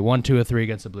 They won 2 of 3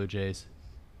 against the Blue Jays,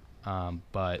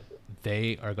 but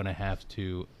they are going to have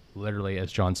to literally, as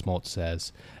John Smoltz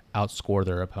says, outscore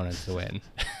their opponents to win.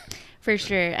 For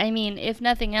sure. I mean, if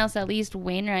nothing else, at least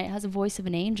Wainwright has a voice of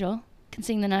an angel. Can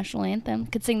sing the national anthem.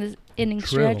 Could sing the inning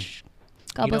stretch.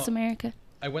 God bless America.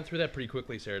 I went through that pretty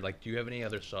quickly, Sarah. Like, do you have any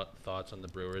other thoughts on the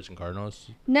Brewers and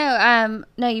Cardinals? No,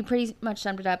 you pretty much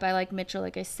summed it up. I like Mitchell,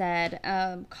 like I said.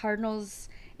 Cardinals,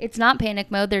 it's not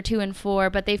panic mode. They're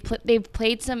 2-4, but they've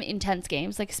played some intense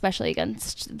games, like especially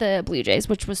against the Blue Jays,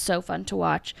 which was so fun to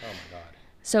watch. Oh my God,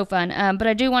 so fun. But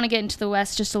I do want to get into the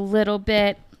West just a little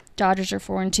bit. Dodgers are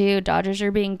 4-2. Dodgers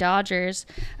are being Dodgers.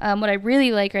 What I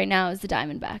really like right now is the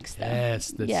Diamondbacks, though. Yes,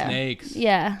 the Snakes.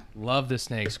 Yeah, love the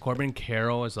Snakes. Corbin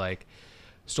Carroll is like.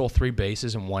 Stole 3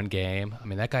 bases in 1 game. I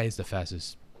mean, that guy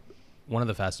is one of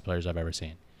the fastest players I've ever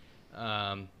seen.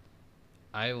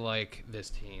 I like this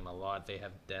team a lot. They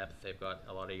have depth. They've got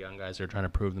a lot of young guys that are trying to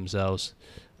prove themselves.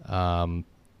 They're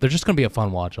just going to be a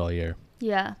fun watch all year.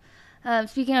 Yeah.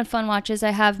 Speaking of fun watches,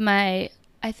 I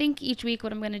think each week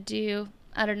what I'm going to do,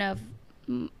 I don't know,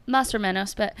 más or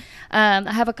menos, but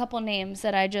I have a couple names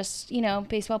that I just,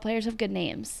 baseball players have good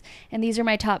names. And these are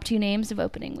my top 2 names of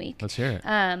opening week. Let's hear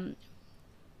it.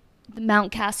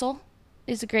 Mountcastle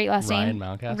is a great last name.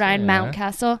 Ryan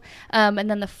Mountcastle. And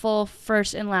then the full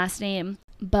first and last name,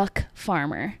 Buck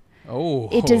Farmer. Oh.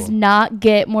 It does not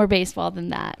get more baseball than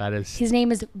that. His name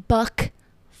is Buck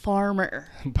Farmer.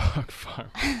 Buck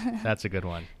Farmer. That's a good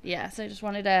one. Yeah, so I just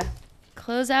wanted to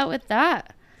close out with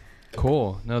that.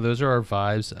 Cool. No, those are our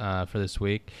vibes for this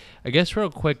week. I guess real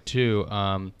quick, too,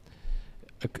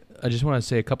 I just want to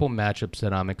say a couple matchups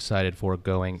that I'm excited for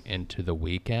going into the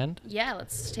weekend. Yeah,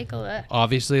 let's take a look.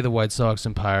 Obviously, the White Sox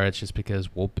and Pirates, just because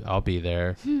I'll be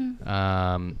there.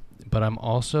 But I'm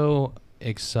also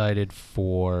excited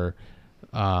for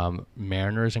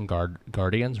Mariners and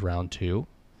Guardians round 2.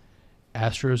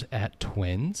 Astros at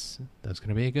Twins. That's going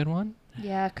to be a good one.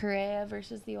 Yeah, Correa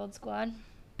versus the old squad.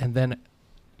 And then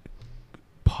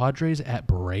Padres at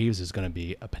Braves is going to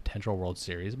be a potential World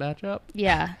Series matchup.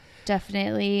 Yeah,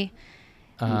 definitely.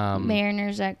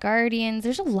 Mariners at Guardians.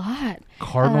 There's a lot.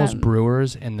 Cardinals,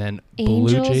 Brewers, and then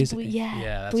Angels, Blue Jays. that's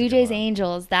Blue Blue Jays,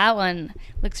 Angels. That one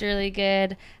looks really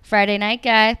good. Friday night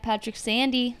guy, Patrick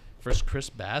Sandy. First,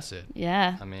 Chris Bassett.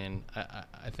 Yeah. I mean,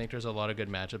 I think there's a lot of good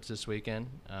matchups this weekend.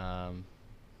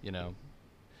 You know,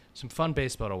 some fun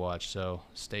baseball to watch, so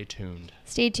stay tuned.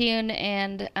 Stay tuned,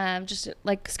 and just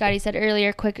like Scotty said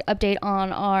earlier, quick update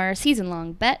on our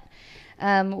season-long bet.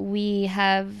 We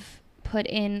have put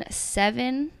in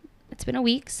 7. It's been a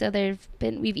week, so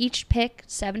we've each picked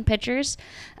 7 pitchers,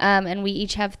 and we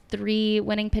each have 3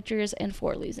 winning pitchers and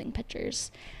 4 losing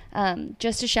pitchers.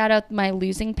 Just to shout out my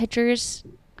losing pitchers,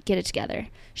 get it together.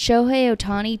 Shohei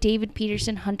Ohtani, David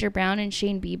Peterson, Hunter Brown, and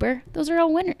Shane Bieber. Those are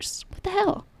all winners. What the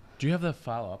hell? Do you have the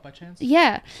follow-up by chance?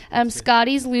 Yeah.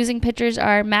 Scotty's losing pitchers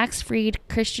are Max Fried,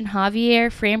 Christian Javier,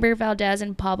 Framber Valdez,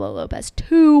 and Pablo Lopez.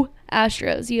 2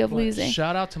 Astros you have losing.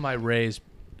 Shout out to my Rays,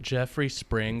 Jeffrey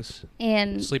Springs,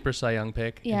 and sleeper Cy Young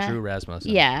pick, and Drew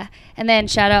Rasmussen. Yeah. And then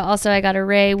shout out also, I got a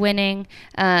Ray winning.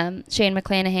 Shane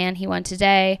McClanahan, he won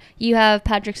today. You have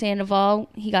Patrick Sandoval,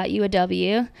 he got you a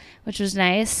W, which was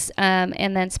nice.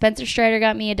 And then Spencer Strider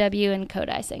got me a W, and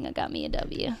Kodai Senga got me a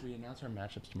W. We announce our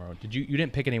matchups tomorrow. You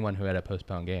didn't pick anyone who had a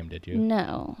postponed game, did you?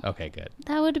 No. Okay, good.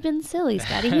 That would have been silly,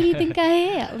 Scotty. Who do you think I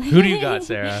am? Who do you got,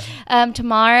 Sarah?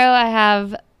 Tomorrow I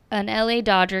have an LA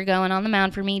Dodger going on the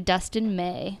mound for me, Dustin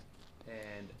May.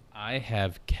 And I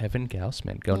have Kevin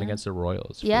Gausman going against the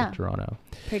Royals for Toronto.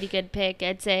 Pretty good pick.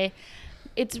 I'd say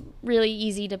it's really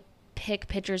easy to pick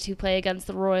pitchers who play against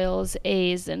the Royals,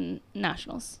 A's, and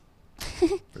Nationals.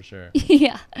 For sure.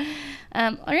 Yeah.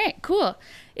 All right, cool.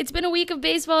 It's been a week of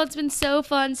baseball. It's been so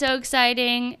fun, so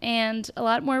exciting, and a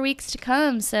lot more weeks to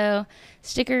come. So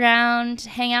stick around,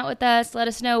 hang out with us. Let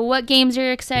us know what games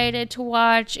you're excited to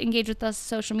watch. Engage with us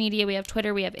on social media. We have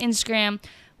Twitter. We have Instagram.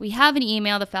 We have an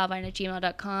email,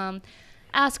 thefoulvine@gmail.com.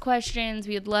 Ask questions.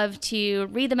 We would love to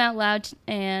read them out loud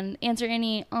and answer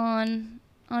any on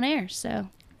air. So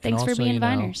thanks for being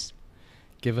Viners.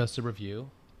 Give us a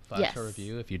review. 5-star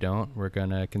review. If you don't, we're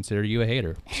gonna consider you a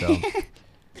hater. So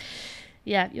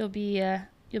yeah, you'll be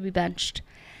benched.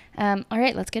 All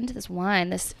right, let's get into this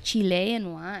wine, this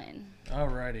Chilean wine.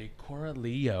 Alrighty,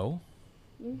 Corralillo,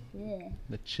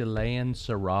 the Chilean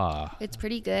Syrah. It's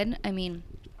pretty good. I mean,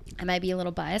 I might be a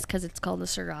little biased because it's called the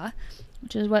Syrah,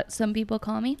 which is what some people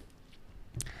call me.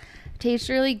 Tastes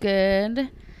really good.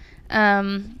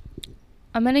 I'm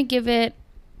gonna give it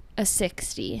a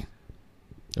 60.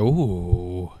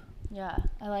 Ooh. Yeah,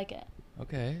 I like it.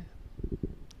 Okay.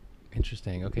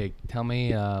 Interesting. Okay, tell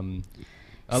me.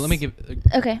 Let me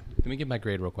give my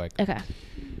grade real quick. Okay.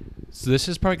 So this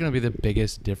is probably going to be the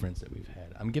biggest difference that we've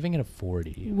had. I'm giving it a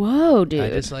 40. Whoa, dude!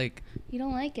 I just like. You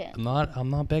don't like it. I'm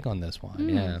not big on this one.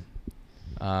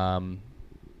 Yeah.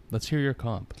 Let's hear your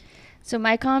comp. So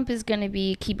my comp is going to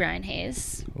be Key Brian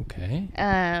Hayes. Okay.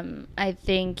 I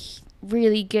think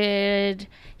really good.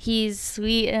 He's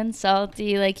sweet and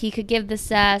salty. Like, he could give the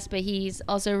sass, but he's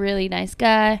also a really nice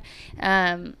guy.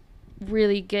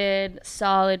 Really good,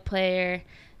 solid player.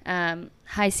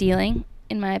 High ceiling,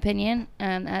 in my opinion,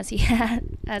 as he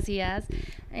has.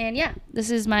 And yeah,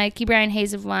 this is my Key Brian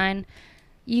Hayes of wine.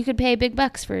 You could pay big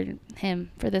bucks for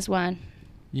him for this wine.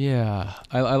 Yeah,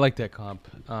 I like that comp.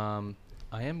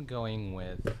 I am going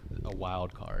with a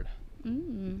wild card.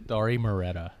 Dari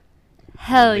Moreta.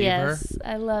 Hell yes.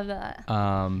 I love that.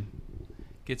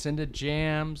 Gets into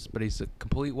jams, but he's a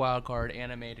complete wild card,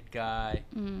 animated guy.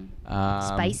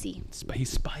 Spicy. He's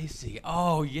spicy.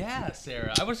 Oh, yeah,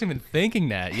 Sarah. I wasn't even thinking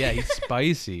that. Yeah, he's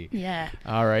spicy. Yeah.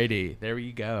 Alrighty. There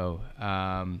you go.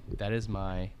 That is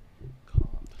my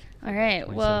comp. All right.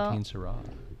 2017 Syrah.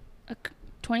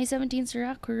 2017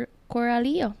 Syrah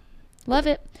Corralillo. Love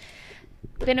it.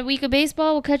 Been a week of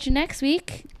baseball. We'll catch you next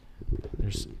week.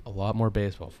 There's a lot more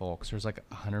baseball, folks. There's like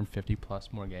 150 plus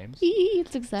more games.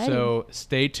 It's exciting. So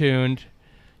stay tuned.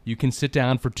 You can sit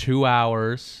down for 2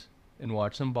 hours and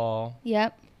watch some ball.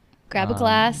 Yep. Grab a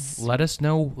glass. Let us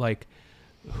know like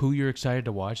who you're excited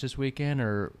to watch this weekend,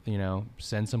 or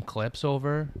send some clips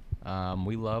over.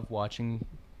 We love watching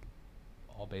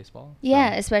all baseball.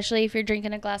 Yeah, especially if you're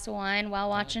drinking a glass of wine while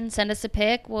watching. Send us a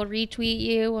pic. We'll retweet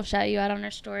you. We'll shout you out on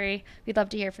our story. We'd love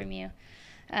to hear from you.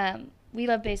 We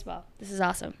love baseball. This is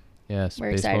awesome. Yes,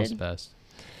 we're baseball's excited. Best.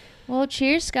 Well,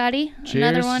 cheers, Scotty. Cheers.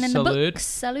 Another one in Salud. the books.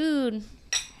 Salud.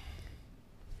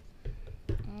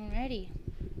 Alrighty.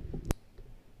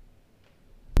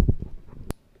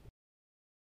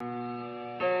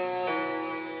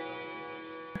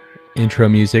 Intro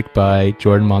music by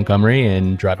Jordan Montgomery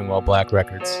and Driving While Black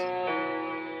Records.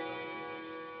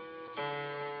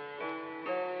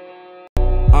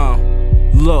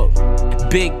 Look,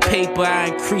 big paper, I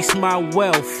increase my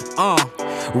wealth.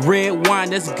 Red wine,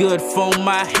 that's good for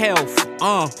my health.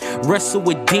 Wrestle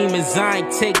with demons, I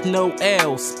ain't take no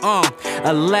L's.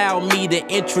 Allow me to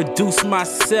introduce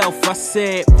myself. I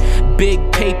said,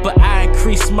 big paper, I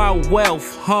increase my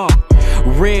wealth.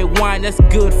 Red wine, that's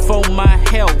good for my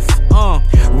health.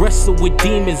 Wrestle with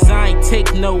demons, I ain't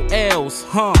take no L's.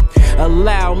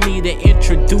 Allow me to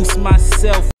introduce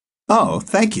myself. Oh,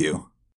 thank you.